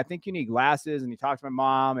say, hey, I think you need glasses. And he talked to my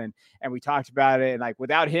mom and we talked about it. And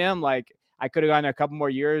without him, I could have gone a couple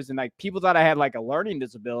more years, and people thought I had a learning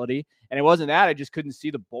disability, and it wasn't that. I just couldn't see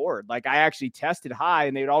the board. I actually tested high,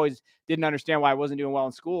 and they always didn't understand why I wasn't doing well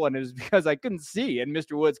in school. And it was because I couldn't see. And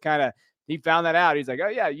Mr. Woods he found that out. He's like, oh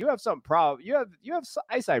yeah, you have some problem. You have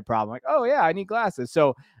eyesight problem. Oh yeah, I need glasses.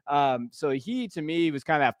 So, so he, to me, was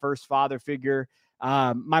kind of that first father figure.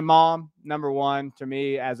 My mom, number one to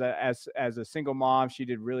me as a single mom, she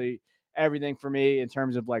did really everything for me in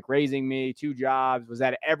terms of raising me, 2 jobs, was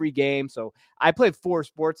at every game. So I played 4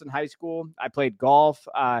 sports in high school. I played golf,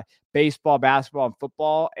 baseball, basketball, and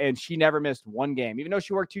football. And she never missed one game, even though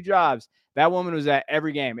she worked 2 jobs. That woman was at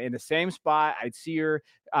every game in the same spot. I'd see her.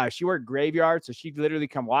 She worked graveyard, so she'd literally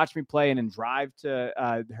come watch me play and then drive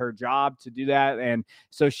to her job to do that. And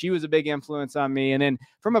so she was a big influence on me. And then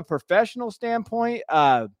from a professional standpoint,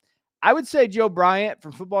 I would say Joe Bryant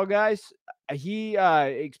from Football Guys. He,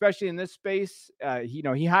 especially in this space,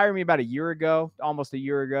 he hired me about almost a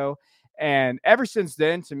year ago. And ever since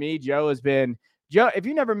then, to me, Joe has been Joe. If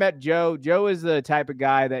you never met Joe, Joe is the type of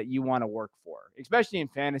guy that you want to work for, especially in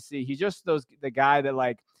fantasy. He's just the guy that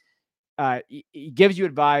like, he gives you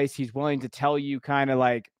advice. He's willing to tell you kind of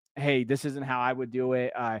like, hey, this isn't how I would do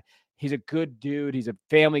it. He's a good dude. He's a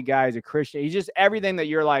family guy. He's a Christian. He's just everything that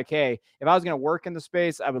you're like, hey, if I was going to work in the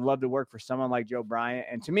space, I would love to work for someone like Joe Bryant.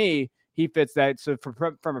 And to me, he fits that. So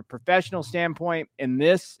from a professional standpoint in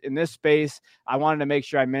this space, I wanted to make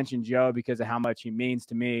sure I mentioned Joe because of how much he means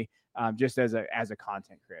to me, just as a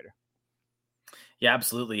content creator. Yeah,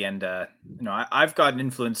 absolutely. And, I've gotten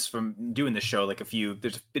influence from doing the show.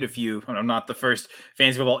 I'm not the first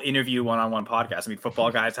fantasy football interview one-on-one podcast. I mean,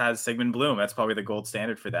 Football Guys has Sigmund Bloom. That's probably the gold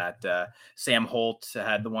standard for that. Sam Holt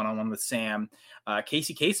had the one-on-one with Sam.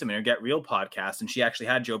 Casey Kasem in her Get Real podcast, and she actually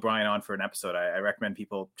had Joe Bryant on for an episode. I recommend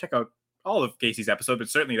people check out all of Casey's episode, but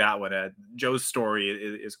certainly that one. Joe's story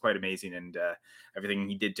is quite amazing, and everything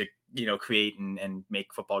he did to create and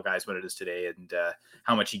make Football Guys what it is today, and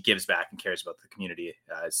how much he gives back and cares about the community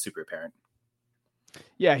is super apparent.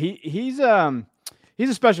 Yeah, he's a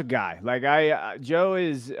special guy. Like Joe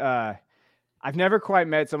is. I've never quite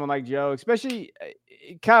met someone like Joe, especially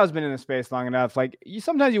Kyle's been in the space long enough. Like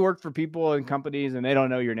sometimes you work for people and companies and they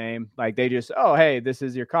don't know your name. Like they just, oh, hey, this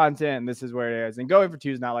is your content and this is where it is. And Going for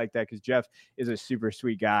Two is not like that because Jeff is a super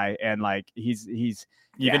sweet guy. And like, he's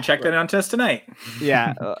you can check that on test tonight.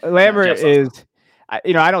 Yeah. Lambert is,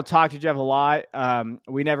 I don't talk to Jeff a lot.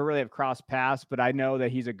 We never really have crossed paths, but I know that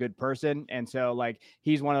he's a good person. And so like,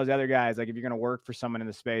 he's one of those other guys, like if you're going to work for someone in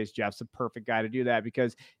the space, Jeff's the perfect guy to do that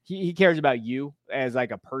because he cares about you as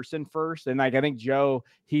like a person first. And like, I think Joe,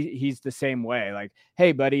 he's the same way. Like,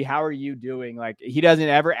 hey buddy, how are you doing? Like he doesn't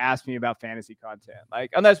ever ask me about fantasy content,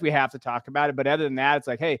 like unless we have to talk about it. But other than that, it's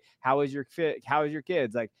like, hey, how is your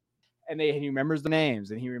kids? Like, and he remembers the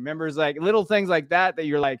names and he remembers like little things like that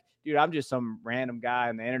you're like, dude, I'm just some random guy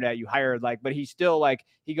on the internet you hired, like, but he's still like,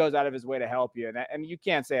 he goes out of his way to help you. And you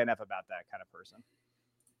can't say enough about that kind of person.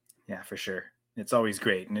 Yeah, for sure. It's always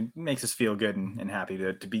great. And it makes us feel good and happy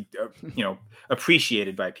to be,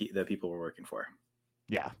 appreciated by the people we're working for.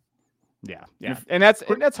 Yeah. And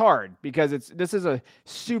that's hard because this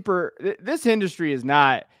industry is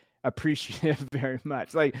not appreciative very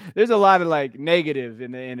much. Like there's a lot of like negative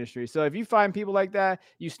in the industry. So if you find people like that,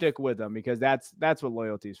 you stick with them because that's what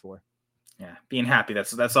loyalty is for. Yeah. Being happy.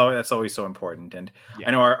 That's always so important. And yeah.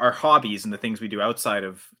 I know our hobbies and the things we do outside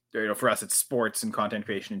of, for us, it's sports and content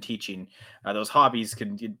creation and teaching. Those hobbies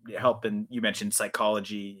can help. And you mentioned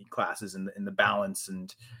psychology classes and the balance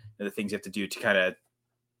and the things you have to do to kind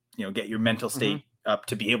of, get your mental state up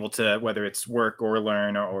to be able to, whether it's work or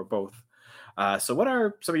learn or both. So what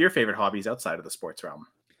are some of your favorite hobbies outside of the sports realm?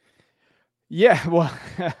 Yeah, well,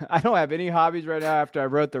 I don't have any hobbies right now after I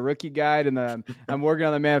wrote the rookie guide and I'm working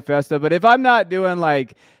on the manifesto. But if I'm not doing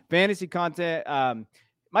like fantasy content,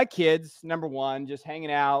 my kids, number one, just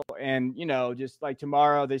hanging out and, just like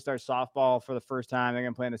tomorrow they start softball for the first time. They're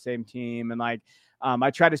going to play on the same team. And like,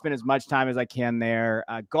 I try to spend as much time as I can there.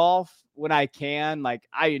 Golf when I can, like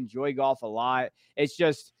I enjoy golf a lot. It's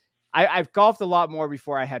just, I've golfed a lot more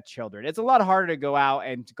before I had children. It's a lot harder to go out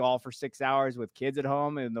and golf for 6 hours with kids at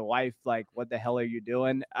home and the wife, like, what the hell are you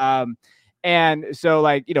doing? And so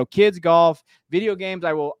like, kids golf, video games.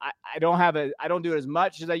 I don't do it as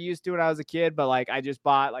much as I used to when I was a kid, but like, I just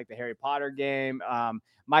bought like the Harry Potter game.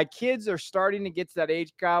 My kids are starting to get to that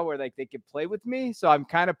age, Kyle, where like they could play with me. So I'm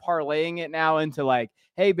kind of parlaying it now into like,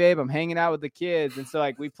 hey babe, I'm hanging out with the kids. And so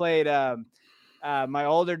like we played, my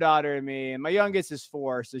older daughter and me, and my youngest is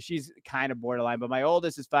 4, so she's kind of borderline, but my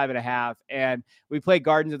oldest is 5.5, and we played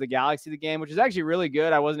Guardians of the Galaxy, the game, which is actually really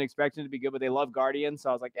good. I wasn't expecting it to be good, but they love Guardians, so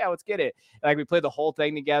I was like, yeah, let's get it. And like we played the whole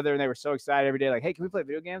thing together, and they were so excited every day, like, hey, can we play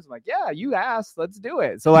video games? I'm like, yeah, you asked, let's do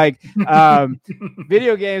it. So like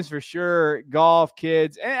video games for sure, golf,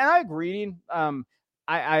 kids, and I like reading. I'm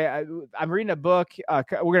reading a book. We're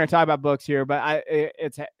going to talk about books here, but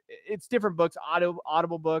it's different books,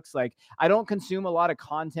 audible books. Like I don't consume a lot of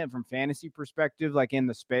content from fantasy perspective, like in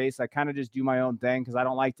the space. I kind of just do my own thing because I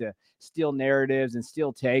don't like to steal narratives and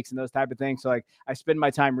steal takes and those type of things. So like I spend my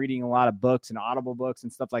time reading a lot of books and audible books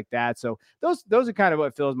and stuff like that. So those are kind of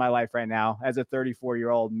what fills my life right now as a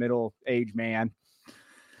 34-year-old middle-aged man.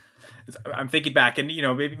 I'm thinking back and,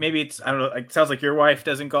 maybe it's, I don't know, it sounds like your wife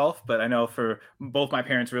doesn't golf, but I know for both my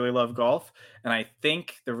parents really love golf. And I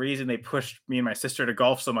think the reason they pushed me and my sister to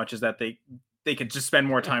golf so much is that they could just spend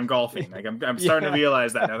more time golfing. Like I'm starting to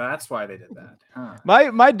realize that now. That's why they did that.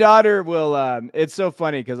 Huh. My daughter will. It's so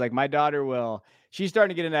funny because like my daughter will. She's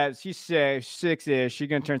starting to get in that. She's six-ish. She's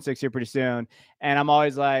gonna turn 6 here pretty soon. And I'm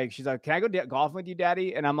always like, she's like, "Can I go golfing with you,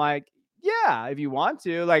 Daddy?" And I'm like, "Yeah, if you want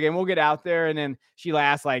to." Like, and we'll get out there. And then she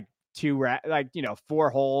lasts like 4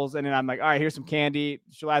 holes. And then I'm like, "All right, here's some candy."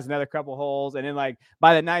 She'll last another couple holes. And then like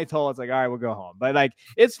by the 9th hole, it's like, "All right, we'll go home." But like,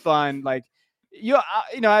 it's fun. Like,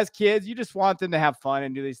 as kids, you just want them to have fun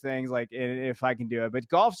and do these things. Like, if I can do it, but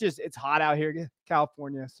golf's it's hot out here,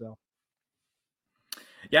 California. So.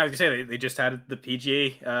 Yeah, I was gonna say they just had the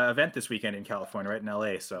PGA event this weekend in California, right in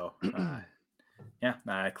LA. So,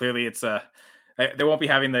 clearly it's they won't be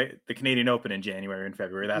having the Canadian Open in January and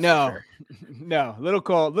February. That's for sure. No, little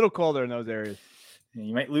colder in those areas.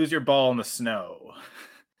 You might lose your ball in the snow,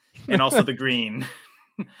 and also the green.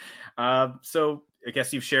 So I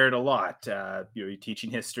guess you've shared a lot. You're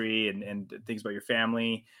teaching history and things about your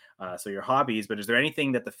family, so your hobbies. But is there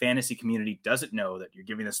anything that the fantasy community doesn't know that you're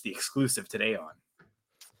giving us the exclusive today on?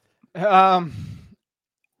 Not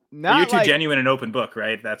you're too genuine and open book,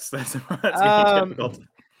 right? That's gonna be difficult.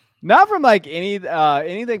 Not from like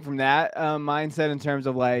anything from that mindset in terms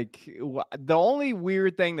of like the only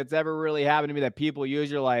weird thing that's ever really happened to me that people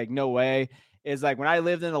usually are like, no way, is like when I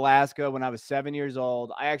lived in Alaska when I was 7 years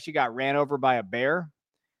old, I actually got ran over by a bear.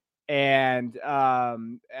 And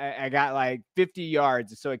I got like 50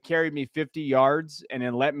 yards. So it carried me 50 yards and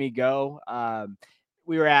then let me go.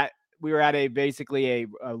 We were at basically a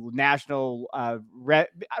national I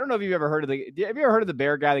don't know if you've ever heard of have you ever heard of the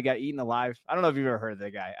bear guy that got eaten alive? I don't know if you've ever heard of the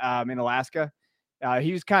guy in Alaska.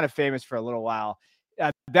 He was kind of famous for a little while.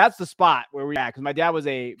 That's the spot where we're at. Because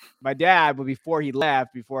my dad, before he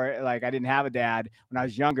left, before like I didn't have a dad when I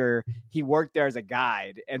was younger, he worked there as a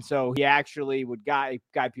guide. And so he actually would guide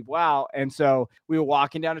people out. And so we were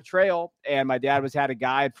walking down a trail and my dad had a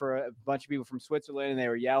guide for a bunch of people from Switzerland and they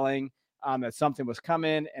were yelling that something was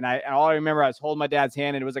coming. And all I remember, I was holding my dad's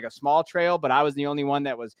hand and it was like a small trail, but I was the only one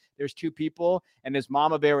there's 2 people. And this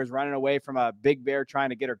mama bear was running away from a big bear trying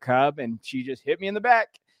to get her cub. And she just hit me in the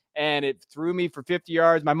back and it threw me for 50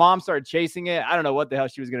 yards. My mom started chasing it. I don't know what the hell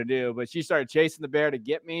she was going to do, but she started chasing the bear to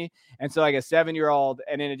get me. And so like a 7-year-old,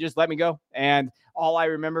 and then it just let me go. And all I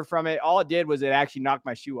remember from it, all it did was it actually knocked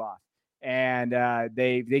my shoe off. And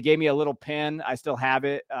they gave me a little pin. I still have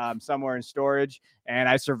it somewhere in storage, and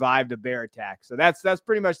I survived a bear attack. So that's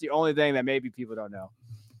pretty much the only thing that maybe people don't know.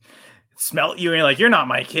 Smelt you and you're like, "You're not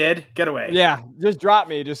my kid. Get away." Yeah, just drop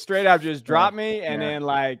me, just straight up, just drop me, and then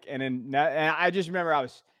and I just remember I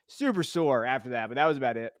was super sore after that, but that was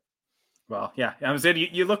about it. Well, yeah, I was saying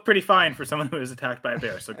you look pretty fine for someone who was attacked by a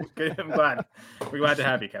bear. So good. We're glad to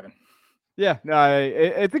have you, Kevin. Yeah, no,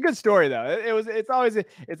 it's a good story though. It's always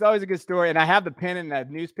a good story, and I have the pin in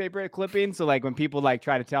that newspaper clipping. So like when people like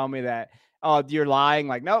try to tell me that, "Oh, you're lying,"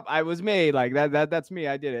 like, "Nope, I was me." Like that's me.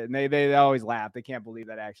 I did it, and they always laugh. They can't believe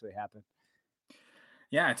that actually happened.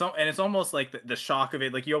 Yeah, it's almost like the shock of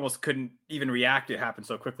it. Like you almost couldn't even react. It happened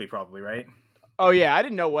so quickly, probably, right? Oh yeah, I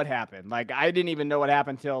didn't know what happened. Like I didn't even know what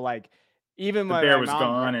happened till like even when the bear was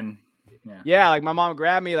gone and. Yeah, like my mom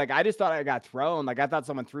grabbed me. Like I just thought I got thrown. Like I thought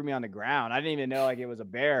someone threw me on the ground. I didn't even know like it was a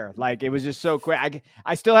bear. Like it was just so quick.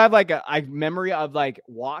 I still have like a memory of like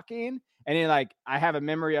walking, and then like I have a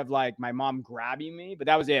memory of like my mom grabbing me, but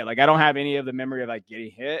that was it. Like I don't have any of the memory of like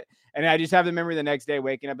getting hit, and I just have the memory the next day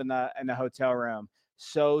waking up in the hotel room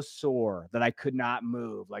so sore that I could not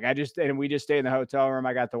move. Like we just stayed in the hotel room.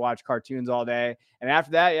 I got to watch cartoons all day, and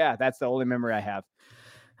after that, yeah, that's the only memory I have.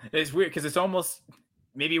 It's weird because it's almost.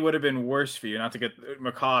 Maybe it would have been worse for you, not to get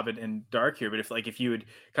macabre and dark here, but if you had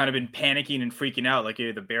kind of been panicking and freaking out, like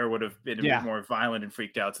the bear would have been a bit more violent and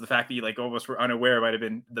freaked out. So the fact that you like almost were unaware might have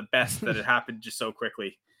been the best that it happened just so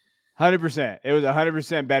quickly. 100%. It was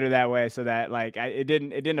 100% better that way. So that like it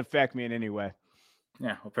didn't affect me in any way.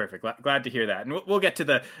 Yeah, well, perfect. Glad to hear that. And we'll get to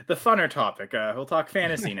the funner topic. We'll talk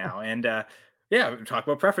fantasy now. And yeah, we'll talk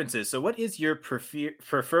about preferences. So what is your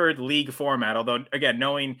preferred league format? Although, again,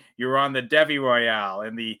 knowing you're on the Devi Royale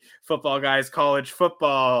and the Football Guys College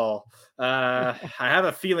Football, I have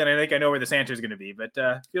a feeling I think I know where this answer is going to be, but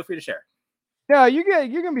feel free to share. No, you're going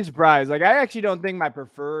to be surprised. Like, I actually don't think my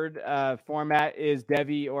preferred format is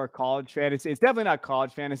Devi or college fantasy. It's definitely not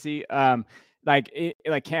college fantasy. Like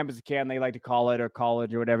Campus Academy, they like to call it, or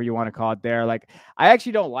college, or whatever you want to call it there. Like, I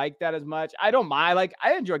actually don't like that as much. I don't mind. Like,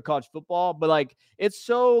 I enjoy college football, but like, it's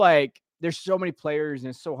so like, there's so many players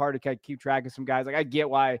and it's so hard to kind of keep track of some guys. Like, I get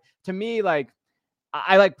why. To me, like,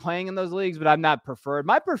 I like playing in those leagues, but I'm not preferred.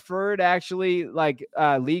 My preferred actually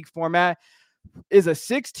league format is a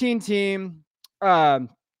 16 team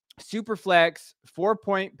Superflex,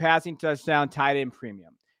 4-point passing touchdown, tight end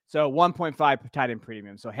premium. So 1.5 tight end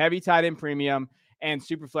premium. So heavy tight end premium and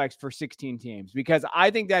Superflex for 16 teams, because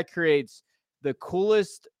I think that creates the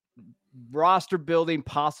coolest roster building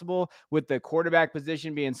possible, with the quarterback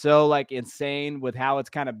position being so like insane with how it's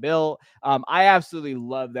kind of built. I absolutely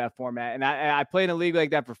love that format. And I played in a league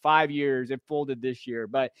like that for 5 years. It folded this year,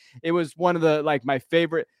 but it was one of the, like, my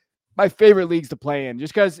favorite leagues to play in,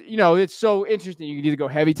 just because, it's so interesting. You can either go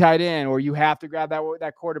heavy tight end or you have to grab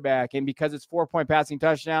that quarterback. And because it's 4-point passing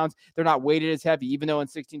touchdowns, they're not weighted as heavy, even though in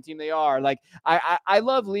 16 team they are. Like, I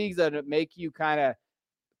love leagues that make you kind of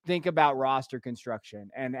think about roster construction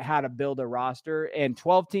and how to build a roster. And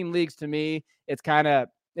 12-team leagues, to me, it's kind of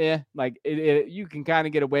like you can kind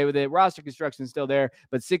of get away with it. Roster construction is still there,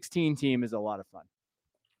 but 16-team is a lot of fun.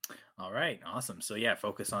 All right, awesome. So yeah,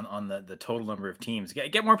 focus on the total number of teams.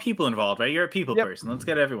 Get more people involved, right? You're a people person. Let's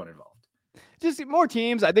get everyone involved. Just more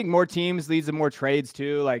teams. I think more teams leads to more trades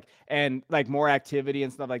too, and more activity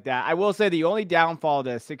and stuff like that. I will say the only downfall of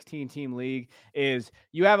the 16-team league is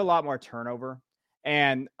you have a lot more turnover.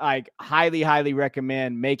 And highly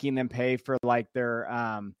recommend making them pay for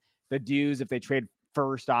their the dues if they trade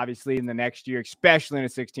first, obviously, in the next year, especially in a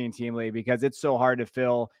 16-team league, because it's so hard to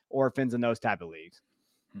fill orphans in those type of leagues.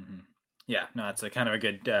 Mm-hmm. Yeah, no, it's a kind of a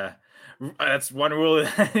good. That's one rule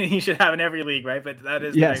that you should have in every league, right? But that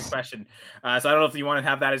is the next question. So I don't know if you want to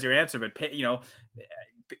have that as your answer, but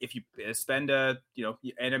if you spend and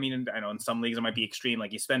I mean, I know in some leagues it might be extreme,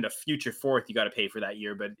 like you spend a future fourth, you got to pay for that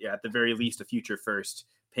year, but at the very least a future first,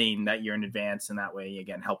 paying that year in advance, and that way,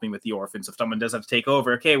 again, helping with the orphans. If someone does have to take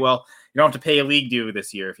over, okay, well, you don't have to pay a league due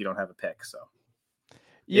this year if you don't have a pick. So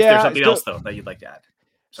if there's something else though that you'd like to add.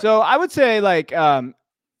 So I would say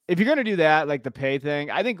if you're going to do that, like the pay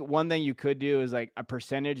thing, I think one thing you could do is like a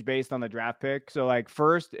percentage based on the draft pick. So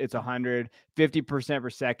first it's 100, 50% per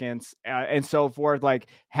seconds, and so forth. Like,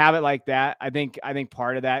 have it like that. I think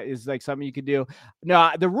part of that is like something you could do.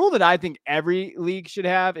 No, the rule that I think every league should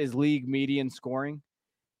have is league median scoring.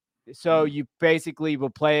 So you basically will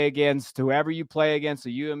play against whoever you play against. So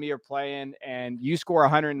you and me are playing, and you score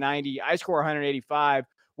 190, I score 185.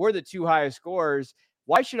 We're the two highest scorers.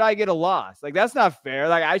 Why should I get a loss? Like, that's not fair.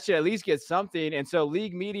 Like, I should at least get something. And so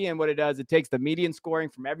league median, what it does, it takes the median scoring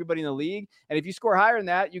from everybody in the league. And if you score higher than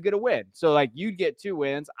that, you get a win. So you'd get 2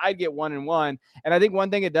 wins. I'd get 1 and 1. And I think one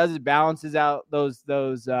thing it does is balances out those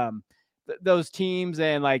teams.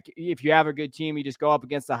 And if you have a good team, you just go up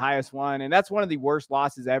against the highest one. And that's one of the worst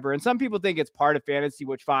losses ever. And some people think it's part of fantasy,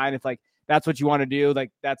 which fine. If that's what you want to do,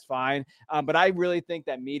 that's fine. But I really think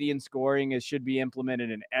that median scoring should be implemented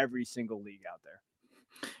in every single league out there.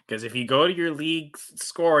 Because if you go to your league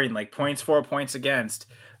scoring, like points for, points against,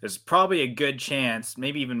 there's probably a good chance,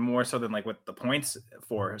 maybe even more so than what the points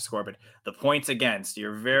for score, but the points against,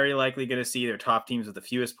 you're very likely going to see their top teams with the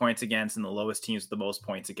fewest points against and the lowest teams with the most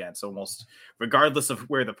points against, almost regardless of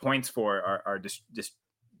where the points for are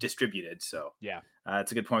distributed. So yeah,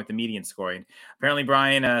 it's a good point with the median scoring. Apparently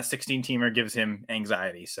Brian, a 16-teamer gives him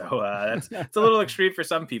anxiety. So it's a little extreme for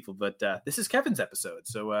some people, but this is Kevin's episode.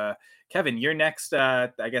 So Kevin, your next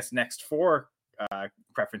 4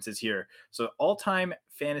 preferences here. So all-time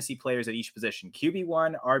fantasy players at each position: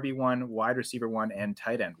 QB1, RB1, wide receiver 1, and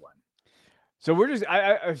tight end 1. So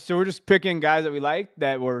we're just picking guys that we like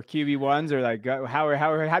that were QB1s, or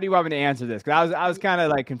how do you want me to answer this? Because I was kind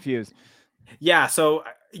of confused. Yeah, so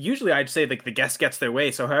usually I'd say the guest gets their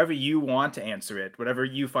way. So however you want to answer it, whatever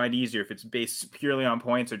you find easier, if it's based purely on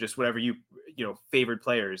points or just whatever you favored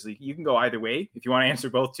players, you can go either way. If you want to answer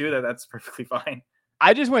both too, that's perfectly fine.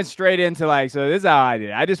 I just went straight into so this is how I did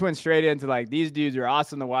it. I just went straight into these dudes are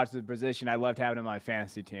awesome to watch the position. I loved having them on my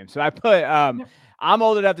fantasy team. So I put I'm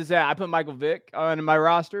old enough to say I put Michael Vick on my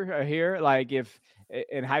roster here. If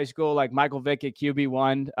in high school, Michael Vick at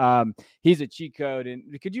QB1, he's a cheat code.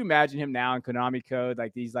 And could you imagine him now in Konami code?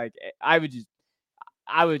 I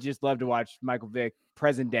would just love to watch Michael Vick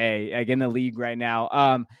present day, in the league right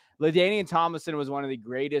now. LaDainian Tomlinson was one of the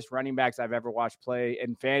greatest running backs I've ever watched play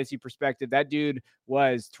in fantasy perspective. That dude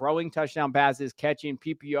was throwing touchdown passes, catching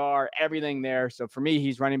PPR, everything there. So for me,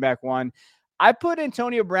 he's running back 1. I put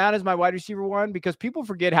Antonio Brown as my wide receiver 1 because people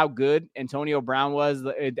forget how good Antonio Brown was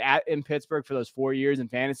in Pittsburgh for those 4 years in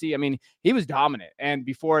fantasy. I mean, he was dominant. And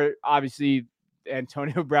before, obviously,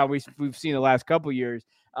 Antonio Brown, we've seen the last couple years,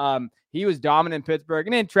 he was dominant in Pittsburgh.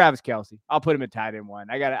 And then Travis Kelce, I'll put him at tight end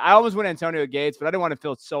 1. I almost went Antonio Gates, but I didn't want to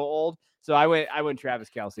feel so old. So I went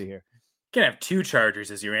Travis Kelce here. You can have 2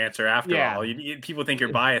 Chargers as your answer after all. People think you're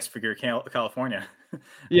biased for your California.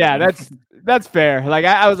 Yeah, that's fair. Like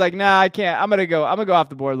I was like, nah, I can't. I'm gonna go off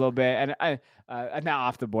the board a little bit, and I not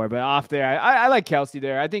off the board, but off there. I like Kelsey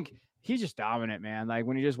there. I think he's just dominant, man. Like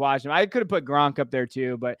when you just watch him, I could have put Gronk up there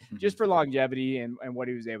too, but just for longevity and what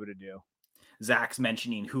he was able to do. Zach's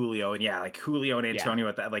mentioning Julio, and yeah, like Julio and Antonio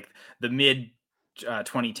at that, like the mid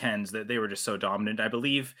 2010s, that they were just so dominant. I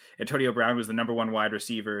believe Antonio Brown was the number one wide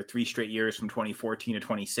receiver 3 straight years from 2014 to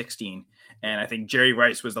 2016, and I think Jerry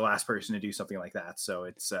Rice was the last person to do something like that. So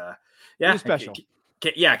it's yeah, special.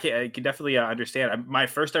 I can definitely understand. My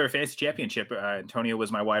first ever fantasy championship, Antonio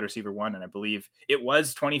was my wide receiver 1, and I believe it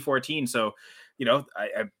was 2014. So, you know,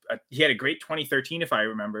 he had a great 2013 if I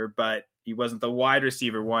remember, but he wasn't the wide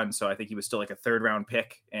receiver 1. So I think he was still like a 3rd round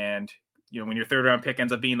pick, and you know, when your 3rd round pick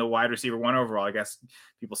ends up being the wide receiver 1 overall, I guess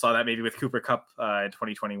people saw that maybe with Cooper Kupp in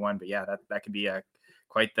 2021. But yeah, that could be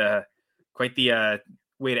quite the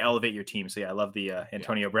way to elevate your team. So yeah, I love the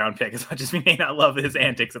Antonio Brown pick as much as we may not love his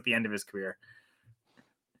antics at the end of his career.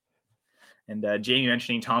 And Jamie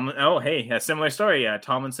mentioning Tomlinson. Oh, hey, a similar story.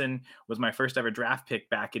 Tomlinson was my first ever draft pick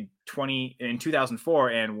back in 2004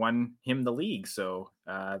 and won him the league. So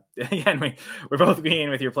again, we're both agreeing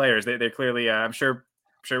with your players. They're clearly, I'm sure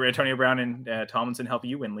Antonio Brown and Tomlinson help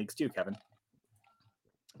you win leagues too, Kevin.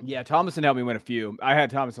 Yeah, Tomlinson helped me win a few. I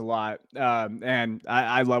had Thomas a lot, and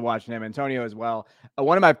I love watching him. Antonio as well.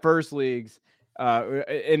 One of my first leagues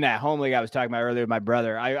in that home league I was talking about earlier with my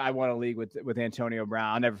brother, I won a league with Antonio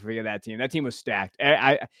Brown. I'll never forget that team. That team was stacked.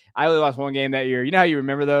 I only lost one game that year. You know how you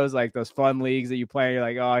remember those, like those fun leagues that you play? You're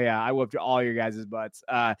like, oh, yeah, I whooped all your guys' butts.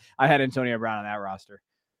 I had Antonio Brown on that roster.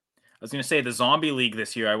 I was going to say the zombie league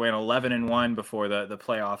this year, I went 11-1 before the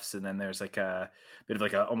playoffs. And then there's like a bit of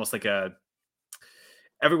like almost like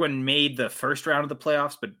everyone made the first round of the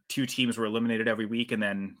playoffs, but 2 teams were eliminated every week. And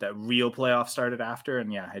then the real playoffs started after.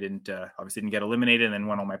 And yeah, I obviously didn't get eliminated, and then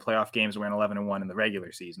won all my playoff games and went 11-1 in the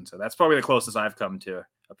regular season. So that's probably the closest I've come to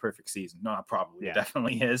a perfect season. No, not probably. Yeah. It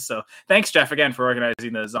definitely is. So thanks, Jeff, again for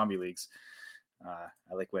organizing the zombie leagues.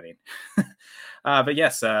 I like winning. But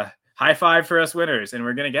yes, high five for us winners, and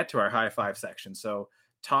we're going to get to our high five section. So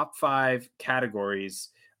top 5 categories.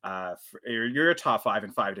 You're a top 5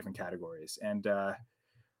 in 5 different categories. And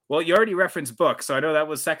well, you already referenced books, so I know that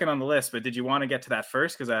was second on the list, but did you want to get to that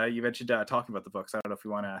first? Because you mentioned talking about the books. I don't know if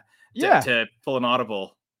you want to pull an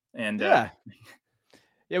audible. And yeah,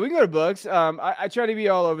 we can go to books. I try to be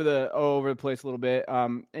all over the place a little bit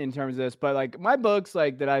in terms of this, but like my books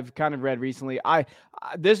like that I've kind of read recently,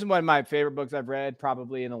 this is one of my favorite books I've read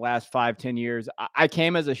probably in the last 5-10 years. I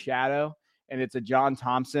Came as a Shadow, and it's a John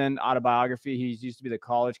Thompson autobiography. He used to be the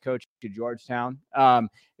college coach to Georgetown.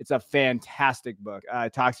 It's a fantastic book.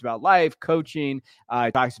 It talks about life, coaching.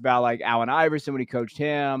 It talks about like Allen Iverson when he coached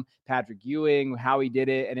him, Patrick Ewing, how he did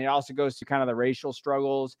it. And it also goes to kind of the racial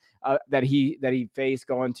struggles that he faced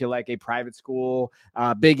going to like a private school,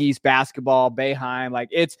 Big East basketball, Boeheim. Like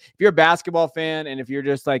if you're a basketball fan, and if you're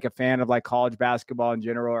just like a fan of like college basketball in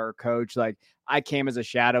general or a coach, like I Came as a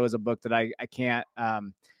Shadow is a book that I can't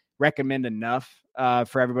recommend enough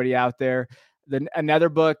for everybody out there. Then another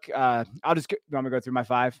book, I'm gonna go through my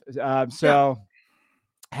 5.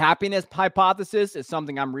 Happiness Hypothesis is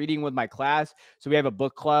something I'm reading with my class. So we have a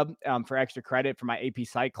book club for extra credit for my AP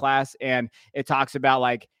Psych class, and it talks about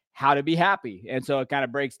like how to be happy. And so it kind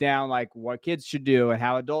of breaks down like what kids should do and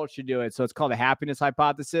how adults should do it. So it's called The Happiness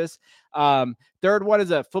Hypothesis. Third one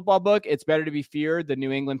is a football book. It's Better to Be Feared, The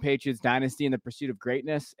New England Patriots Dynasty and the Pursuit of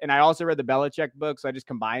Greatness. And I also read the Belichick book, so I just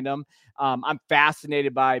combined them. I'm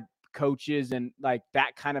fascinated by coaches and like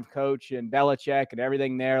that kind of coach and Belichick and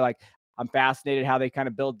everything there. Like I'm fascinated how they kind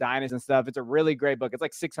of build dynasties and stuff. It's a really great book. It's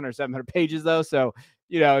like 600, 700 pages though. So,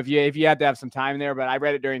 you know, if you have to have some time there, but I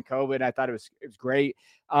read it during COVID and I thought it was great.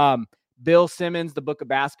 Bill Simmons, The Book of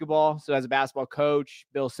Basketball. So as a basketball coach,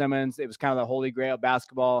 Bill Simmons, it was kind of the holy grail of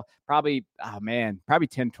basketball, probably 10,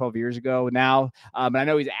 12 years ago now. But I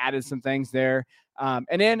know he's added some things there.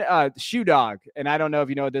 And then Shoe Dog. And I don't know if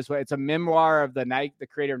you know it this way. It's a memoir of the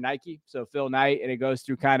creator of Nike. So Phil Knight, and it goes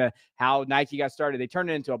through kind of how Nike got started. They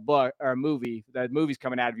turned it into a book or a movie. The movie's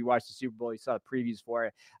coming out. If you watched the Super Bowl, you saw the previews for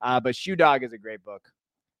it. But Shoe Dog is a great book.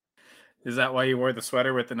 Is that why you wore the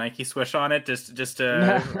sweater with the Nike swoosh on it? Just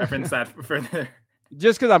to reference that further?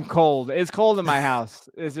 Just because I'm cold. It's cold in my house.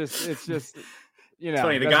 It's just, you know. It's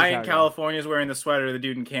funny. The guy in California is wearing the sweater. The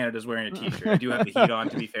dude in Canada is wearing a t-shirt. I do have the heat on,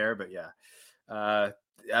 to be fair, but yeah.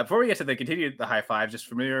 Before we get to the high five, just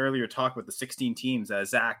from your earlier talk with the 16 teams,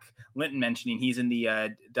 Zach Linton mentioning he's in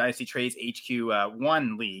the Dynasty Trades HQ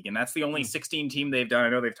 1 league, and that's the only 16 team they've done. I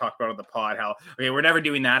know they've talked about on the pod how, okay, we're never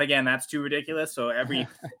doing that again. That's too ridiculous. So every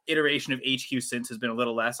iteration of HQ since has been a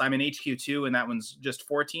little less. I'm in HQ 2, and that one's just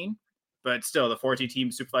 14. but still the 14 team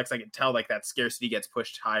Superflex, I can tell like that scarcity gets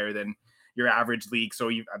pushed higher than your average league. So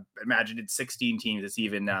I imagine it's 16 teams. It's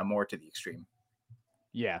even more to the extreme.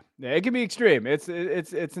 Yeah, it can be extreme. It's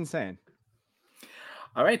insane.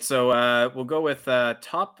 All right, so we'll go with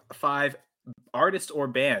top 5 artists or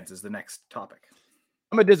bands as the next topic.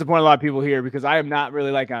 I'm gonna disappoint a lot of people here because I am not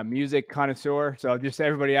really like a music connoisseur. So just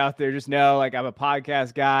everybody out there, just know like I'm a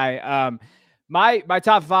podcast guy. My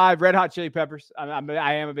top 5, Red Hot Chili Peppers.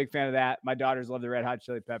 I am a big fan of that. My daughters love the Red Hot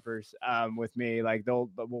Chili Peppers with me. Like we'll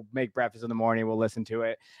make breakfast in the morning. We'll listen to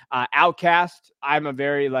it. Outkast. I love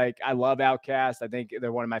Outkast. I think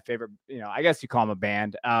they're one of my favorite, I guess you call them a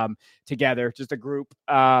band together, just a group.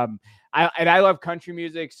 I love country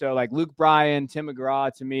music. So like Luke Bryan, Tim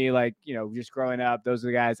McGraw to me, like, just growing up, those are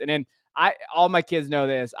the guys. And then all my kids know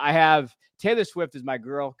this. I have Taylor Swift is my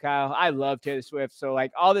girl, Kyle. I love Taylor Swift. So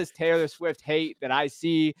like all this Taylor Swift hate that I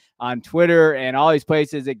see on Twitter and all these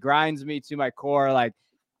places, it grinds me to my core. Like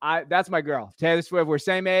that's my girl, Taylor Swift. We're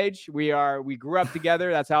same age. We grew up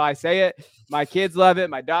together. That's how I say it. My kids love it.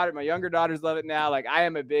 My younger daughters love it now. Like I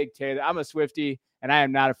am a big Taylor. I'm a Swiftie and I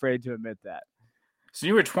am not afraid to admit that. So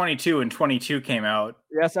you were 22 and 22 came out.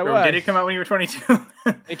 Yes, I was. Did it come out when you were 22?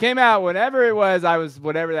 It came out whenever it was. I was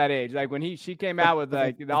whatever that age. Like when she came out with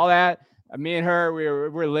like all that. Me and her,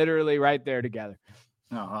 we're literally right there together.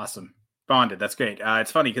 Oh, awesome. Bonded. That's great. It's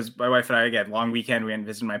funny because my wife and I, again, long weekend, we went and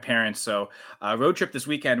visited my parents. So road trip this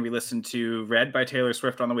weekend, we listened to Red by Taylor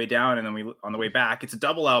Swift on the way down. And then on the way back, it's a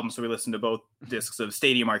double album. So we listened to both discs of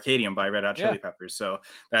Stadium Arcadium by Red Hot Chili Peppers. So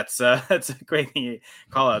that's a great thing,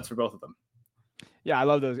 call outs for both of them. Yeah, I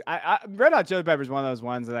love those. Red Hot Chili Peppers is one of those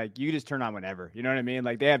ones that like you just turn on whenever. You know what I mean?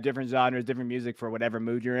 Like they have different genres, different music for whatever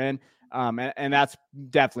mood you're in. And that's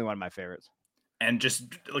definitely one of my favorites. And just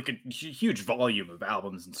like a huge volume of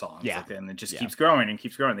albums and songs. Yeah. And it just keeps growing and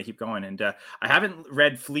keeps growing. They keep going. And I haven't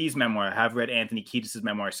read Flea's memoir. I have read Anthony Kiedis'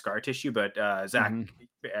 memoir, Scar Tissue. But Zach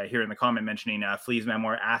here in the comment mentioning Flea's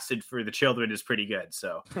memoir, Acid for the Children, is pretty good.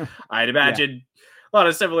 So I'd imagine a lot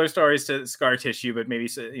of similar stories to Scar Tissue, but maybe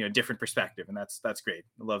different perspective. And that's great.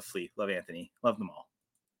 I love Flea. Love Anthony. Love them all.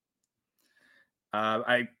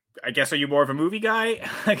 I guess, are you more of a movie guy?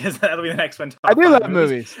 I guess that'll be the next one. I do love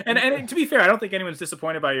movies. And to be fair, I don't think anyone's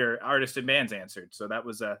disappointed by your artist and bands answered. So that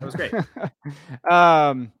was great.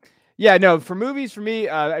 Yeah, no, for movies, for me,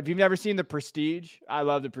 if you've never seen The Prestige, I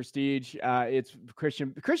love The Prestige. It's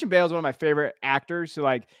Christian Bale is one of my favorite actors. So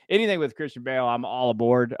like anything with Christian Bale, I'm all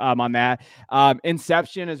aboard on that.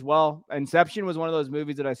 Inception as well. Inception was one of those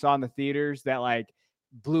movies that I saw in the theaters that like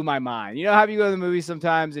blew my mind. You know how you go to the movies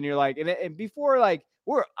sometimes and you're like, and before like,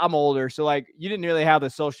 I'm older, so like you didn't really have the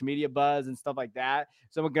social media buzz and stuff like that.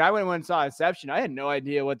 So when I went and saw Inception, I had no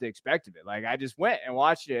idea what to expect of it. Like I just went and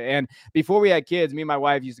watched it. And before we had kids, me and my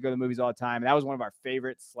wife used to go to the movies all the time. And that was one of our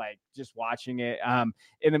favorites, like just watching it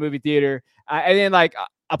in the movie theater. And then like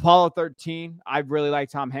Apollo 13, I really like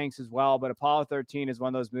Tom Hanks as well, but Apollo 13 is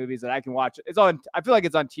one of those movies that I can watch. It's on. I feel like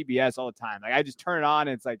it's on TBS all the time. Like I just turn it on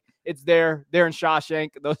and it's like it's there. They're in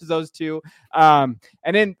Shawshank. Those two. And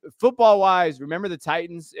then football wise, remember the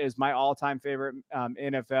Titans is my all-time favorite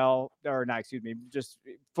just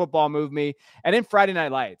football movie. And then Friday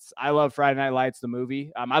Night Lights. I love Friday Night Lights, the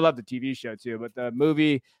movie. I love the TV show too, but the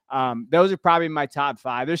movie. Those are probably my top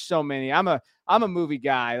 5. There's so many. I'm a movie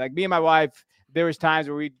guy. Like me and my wife. There was times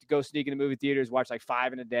where we'd go sneak into movie theaters, watch like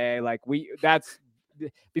 5 in a day. Like that's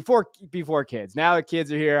before kids. Now the kids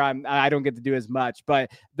are here. I don't get to do as much, but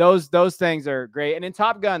those things are great. And in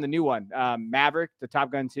Top Gun, the new one, Maverick, the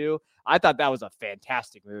Top Gun 2, I thought that was a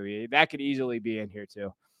fantastic movie. That could easily be in here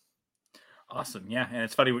too. Awesome. Yeah. And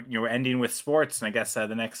it's funny, we're ending with sports. And I guess the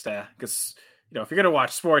next, because if you're going to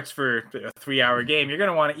watch sports for a 3-hour game, you're going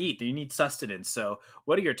to want to eat. You need sustenance. So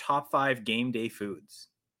what are your top 5 game day foods?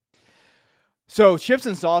 So chips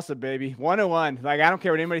and salsa, baby, 101. Like I don't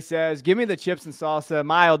care what anybody says. Give me the chips and salsa,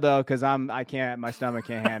 mild though, because my stomach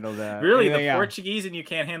can't handle that. Really, the Portuguese and you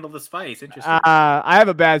can't handle the spice. Interesting. I have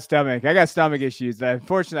a bad stomach. I got stomach issues that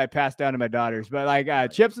unfortunately I passed down to my daughters. But like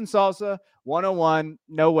chips and salsa, 101,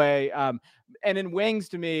 no way. And then wings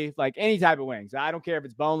to me, like any type of wings. I don't care if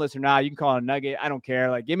it's boneless or not. You can call it a nugget. I don't care.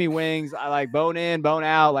 Like give me wings. I like bone in, bone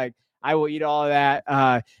out. Like I will eat all of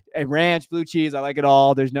that. And ranch, blue cheese, I like it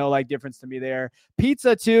all. There's no like difference to me there.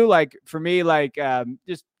 Pizza too, like for me, like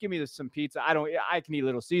just give me some pizza. I can eat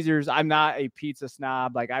Little Caesars. I'm not a pizza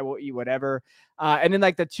snob. Like I will eat whatever. And then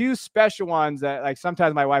like the 2 special ones that like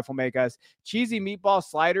sometimes my wife will make us cheesy meatball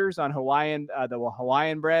sliders on Hawaiian, the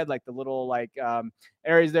Hawaiian bread, like the little like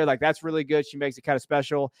areas there. Like that's really good. She makes it kind of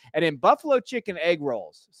special. And then buffalo chicken egg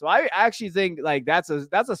rolls. So I actually think like that's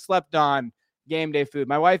a slept on game day food.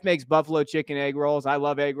 My wife makes buffalo chicken egg rolls. I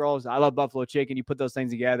love egg rolls. I love buffalo chicken. You put those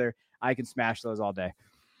things together, I can smash those all day.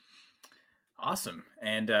 Awesome.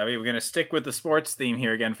 And we're going to stick with the sports theme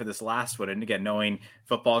here again for this last one. And again, knowing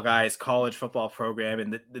Football Guys college football program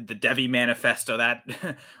and the Devy Manifesto, that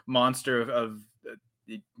monster of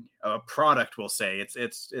a product, we'll say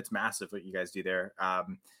it's massive what you guys do there.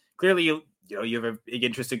 Clearly, you have a big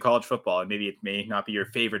interest in college football, and maybe it may not be your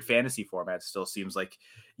favorite fantasy format. It still seems like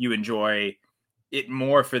you enjoy it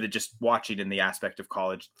more for the just watching in the aspect of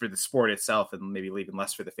college for the sport itself, and maybe even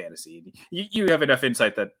less for the fantasy. You have enough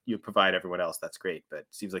insight that you provide everyone else. That's great, but it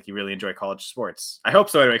seems like you really enjoy college sports. I hope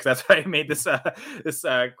so anyway, because that's why I made this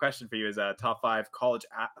question for you as top 5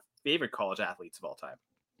 favorite college athletes of all time.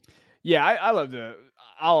 Yeah, I love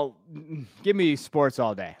I'll give me sports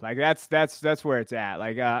all day. Like that's where it's at.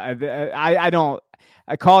 Like I don't.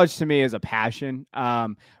 College to me is a passion.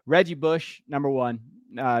 Reggie Bush, number 1.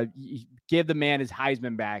 Give the man his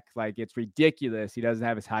Heisman back. Like, it's ridiculous he doesn't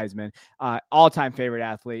have his Heisman. All-time favorite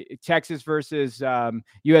athlete. Texas versus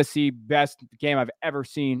USC, best game I've ever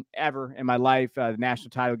seen ever in my life. The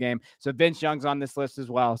national title game. So Vince Young's on this list as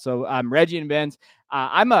well. So Reggie and Vince.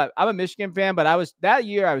 I'm a Michigan fan, but that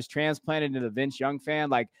year I was transplanted into the Vince Young fan.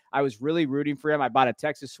 Like, I was really rooting for him. I bought a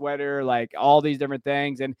Texas sweater, like all these different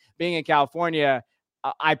things. And being in California,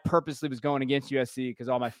 I purposely was going against USC because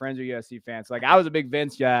all my friends are USC fans. Like, I was a big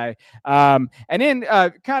Vince guy. And then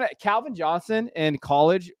kind of Calvin Johnson in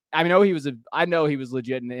college. I know he was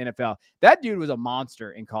legit in the NFL. That dude was a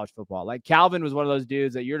monster in college football. Like, Calvin was one of those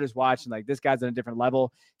dudes that you're just watching, like, this guy's on a different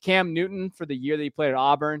level. Cam Newton, for the year that he played at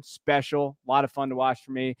Auburn, special, a lot of fun to watch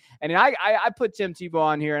for me. And then I put Tim Tebow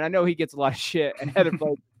on here, and I know he gets a lot of shit and other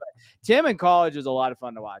players. Tim in college is a lot of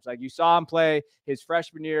fun to watch. Like, you saw him play his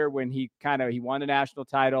freshman year when he won the national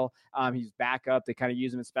title. He's back up. They kind of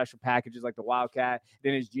use him in special packages like the Wildcat.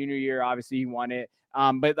 Then his junior year, obviously he won it.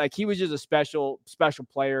 But like, he was just a special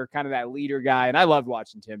player, kind of that leader guy. And I loved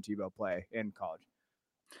watching Tim Tebow play in college.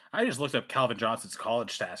 I just looked up Calvin Johnson's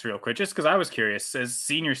college stats real quick, just because I was curious. His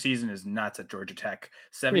senior season is nuts at Georgia Tech.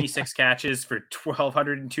 76 catches for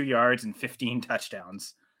 1,202 yards and 15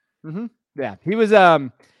 touchdowns. Mm-hmm. Yeah, he was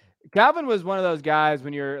Calvin was one of those guys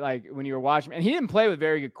when you were watching, and he didn't play with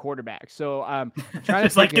very good quarterbacks. So I'm trying to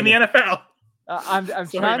just like in the NFL. I'm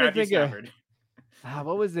trying to think of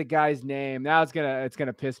what was the guy's name. Now it's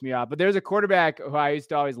gonna piss me off. But there's a quarterback who I used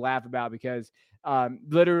to always laugh about because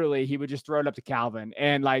literally he would just throw it up to Calvin,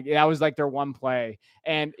 and like that was like their one play,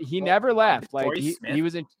 and he never left. Like he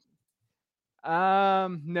was in.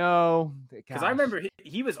 No, because I remember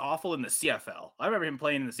he was awful in the CFL. I remember him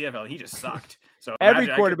playing in the CFL. He just sucked. So every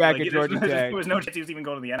quarterback at Georgia Tech, there was no chance he was even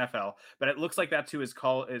going to the NFL. But it looks like that's who his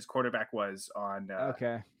quarterback was on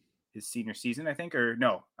his senior season, I think. Or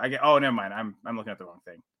no, never mind. I'm looking at the wrong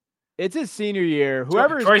thing. It's his senior year.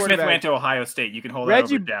 Whoever Troy Smith went to Ohio State. You can hold that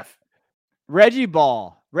over Jeff. Reggie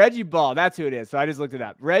Ball, that's who it is. So I just looked it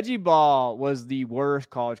up. Reggie Ball was the worst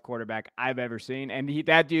college quarterback I've ever seen. And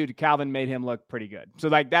that dude, Calvin, made him look pretty good. So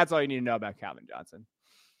like, that's all you need to know about Calvin Johnson.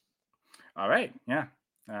 All right. Yeah.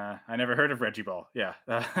 I never heard of Reggie Ball. Yeah.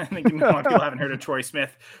 I think a lot of people haven't heard of Troy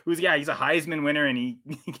Smith, he's a Heisman winner, and he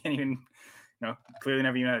can't even, clearly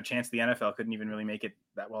never even had a chance at the NFL. Couldn't even really make it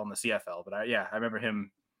that well in the CFL. But I remember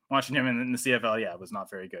watching him in the CFL, it was not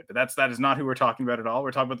very good. But that is not who we're talking about at all.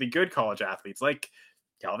 We're talking about the good college athletes like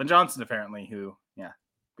Calvin Johnson, apparently, who,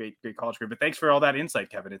 great college career. But thanks for all that insight,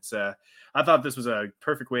 Kevin. It's I thought this was a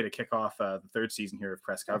perfect way to kick off the third season here of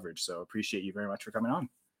Press Coverage. So appreciate you very much for coming on.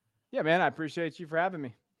 Yeah, man, I appreciate you for having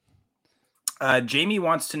me. Jamie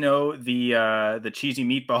wants to know the cheesy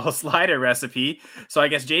meatball slider recipe. So I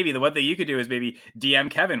guess, Jamie, the one thing you could do is maybe DM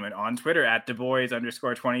Kevin on Twitter at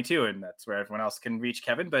DuBois_22, and that's where everyone else can reach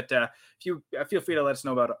Kevin. But if you feel free to let us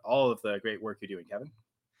know about all of the great work you're doing, Kevin.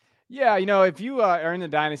 Yeah, if you are in the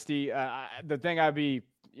Dynasty, the thing I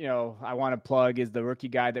want to plug is the rookie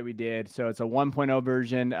guide that we did. So it's a 1.0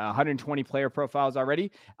 version, 120 player profiles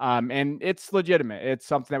already. And it's legitimate. It's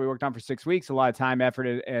something that we worked on for 6 weeks, a lot of time,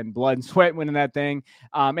 effort, and blood and sweat went in that thing.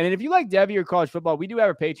 And then if you like Devy or college football, we do have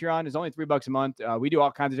a Patreon. It's only $3 a month. We do all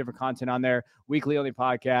kinds of different content on there, weekly only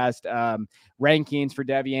podcast, rankings for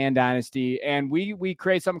Devy and Dynasty. And we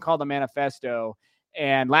create something called the Manifesto.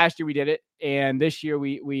 And last year we did it, and this year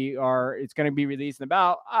it's going to be released in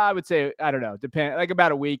about, I would say, I don't know, like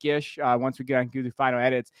about a week-ish once we get through the final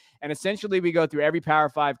edits. And essentially we go through every Power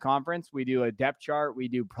 5 conference. We do a depth chart. We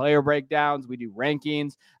do player breakdowns. We do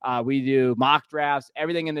rankings. We do mock drafts,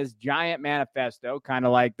 everything in this giant manifesto, kind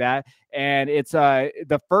of like that. And it's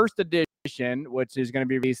the first edition, which is going to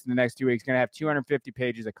be released in the next 2 weeks, going to have 250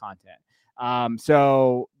 pages of content.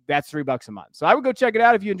 So that's $3 a month. So I would go check it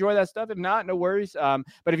out if you enjoy that stuff. If not, no worries.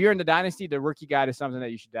 But if you're in the Dynasty, the rookie guide is something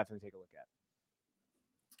that you should definitely take a look at.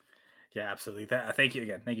 Yeah, absolutely. Thank you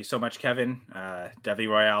again. Thank you so much, Kevin. Devi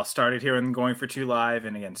Royale started here and Going for Two Live,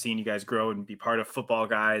 and again, seeing you guys grow and be part of Football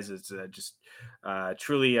Guys is just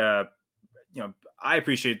truly, I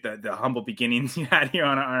appreciate the humble beginnings you had here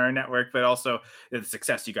on our network, but also the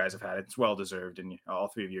success you guys have had. It's well deserved, and all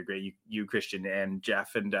three of you are great. You Christian, and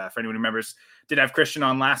Jeff, and for anyone who remembers, did have Christian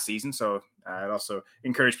on last season, so I'd also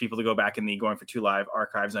encourage people to go back in the Going for Two Live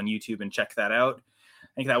archives on YouTube and check that out. I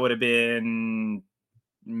think that would have been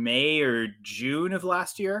May or June of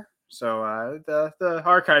last year. So the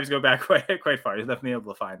archives go back quite far. You'll definitely be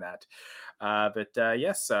able to find that.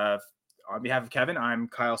 Yes, on behalf of Kevin, I'm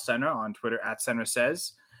Kyle Senra on Twitter at Senra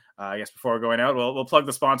Says. I guess before going out, we'll plug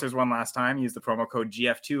the sponsors one last time. Use the promo code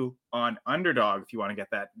GF2 on Underdog if you want to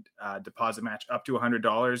get that deposit match up to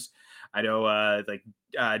 $100. I know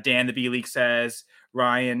Dan the B-League says,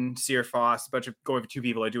 Ryan, Sear Foss, a bunch of Going for Two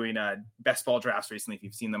people are doing best ball drafts recently if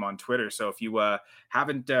you've seen them on Twitter. So if you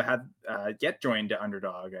haven't yet joined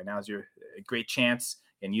Underdog, now's your great chance,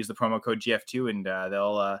 and use the promo code GF2 and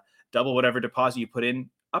they'll double whatever deposit you put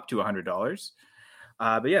in up to $100.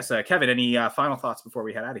 But yes, Kevin, any final thoughts before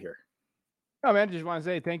we head out of here? Oh, man, just want to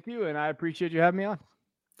say thank you, and I appreciate you having me on.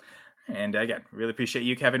 And again, really appreciate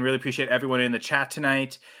you, Kevin. Really appreciate everyone in the chat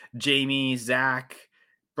tonight. Jamie, Zach,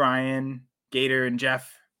 Brian, Gator, and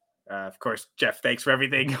Jeff. Of course, Jeff, thanks for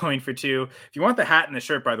everything. Going for Two. If you want the hat and the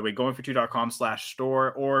shirt, by the way,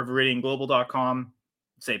 goingfor2.com/store or ViridianGlobal.com.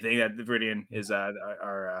 Same thing. That Viridian is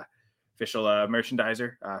our official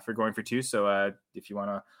merchandiser for Going for Two. So if you want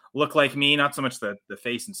to look like me, not so much the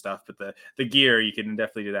face and stuff, but the gear, you can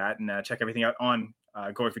definitely do that. And check everything out on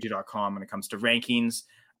goingfor2.com when it comes to rankings.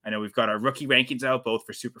 I know we've got our rookie rankings out, both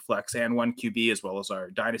for Superflex and 1QB, as well as our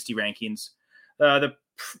dynasty rankings. The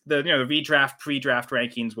redraft, pre-draft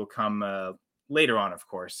rankings will come later on, of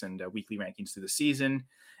course, and weekly rankings through the season.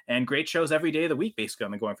 And great shows every day of the week, basically,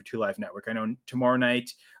 on the Going for Two Live network. I know tomorrow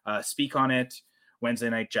night, Speak on It. Wednesday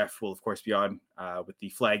night, Jeff will, of course, be on with the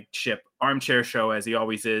flagship Armchair Show, as he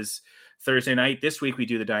always is. Thursday night, this week, we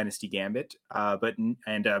do the Dynasty Gambit.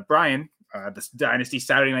 Brian, the Dynasty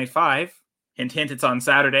Saturday Night 5. Hint, hint, it's on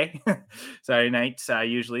Saturday. Saturday nights,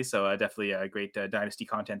 usually. So definitely great Dynasty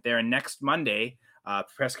content there. And next Monday,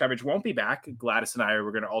 press coverage won't be back. Gladys and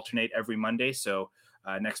we're going to alternate every Monday. So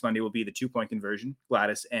next Monday will be the 2-point conversion.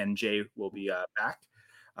 Gladys and Jay will be back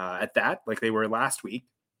at that, like they were last week.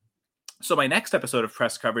 So my next episode of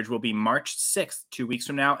press coverage will be March 6th, 2 weeks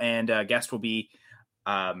from now. And guest will be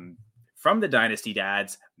from the Dynasty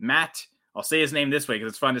Dads, Matt. I'll say his name this way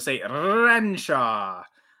because it's fun to say, Renshaw.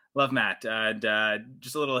 Love Matt.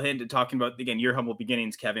 Just a little hint talking about, again, your humble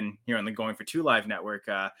beginnings, Kevin, here on the Going for Two Live network.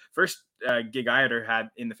 First gig I ever had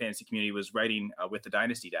in the fantasy community was writing with the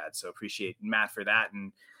Dynasty Dads. So appreciate Matt for that.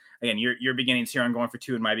 And again, your beginnings here on Going for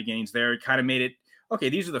Two and my beginnings there kind of made it, okay,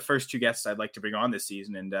 these are the first two guests I'd like to bring on this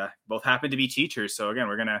season. And both happen to be teachers. So again,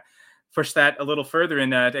 we're going to push that a little further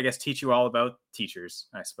and I guess teach you all about teachers,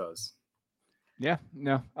 I suppose. Yeah,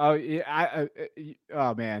 no. Oh, yeah.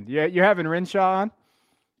 Oh man. Yeah. You're having Renshaw on?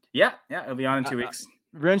 Yeah, it'll be on in 2 weeks.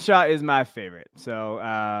 Renshaw is my favorite,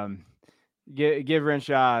 so give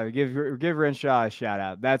Renshaw a shout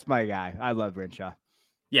out. That's my guy. I love Renshaw.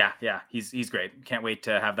 Yeah, he's great. Can't wait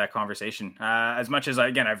to have that conversation. As much as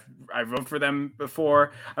I've wrote for them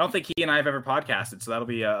before, I don't think he and I have ever podcasted, so that'll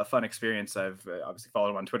be a fun experience. I've obviously followed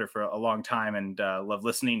him on Twitter for a long time and love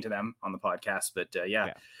listening to them on the podcast. But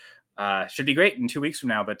should be great in 2 weeks from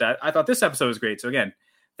now. But I thought this episode was great. So again,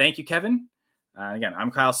 thank you, Kevin. Again,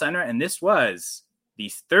 I'm Kyle Senra, and this was the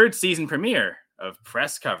third season premiere of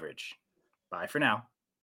Press Coverage. Bye for now.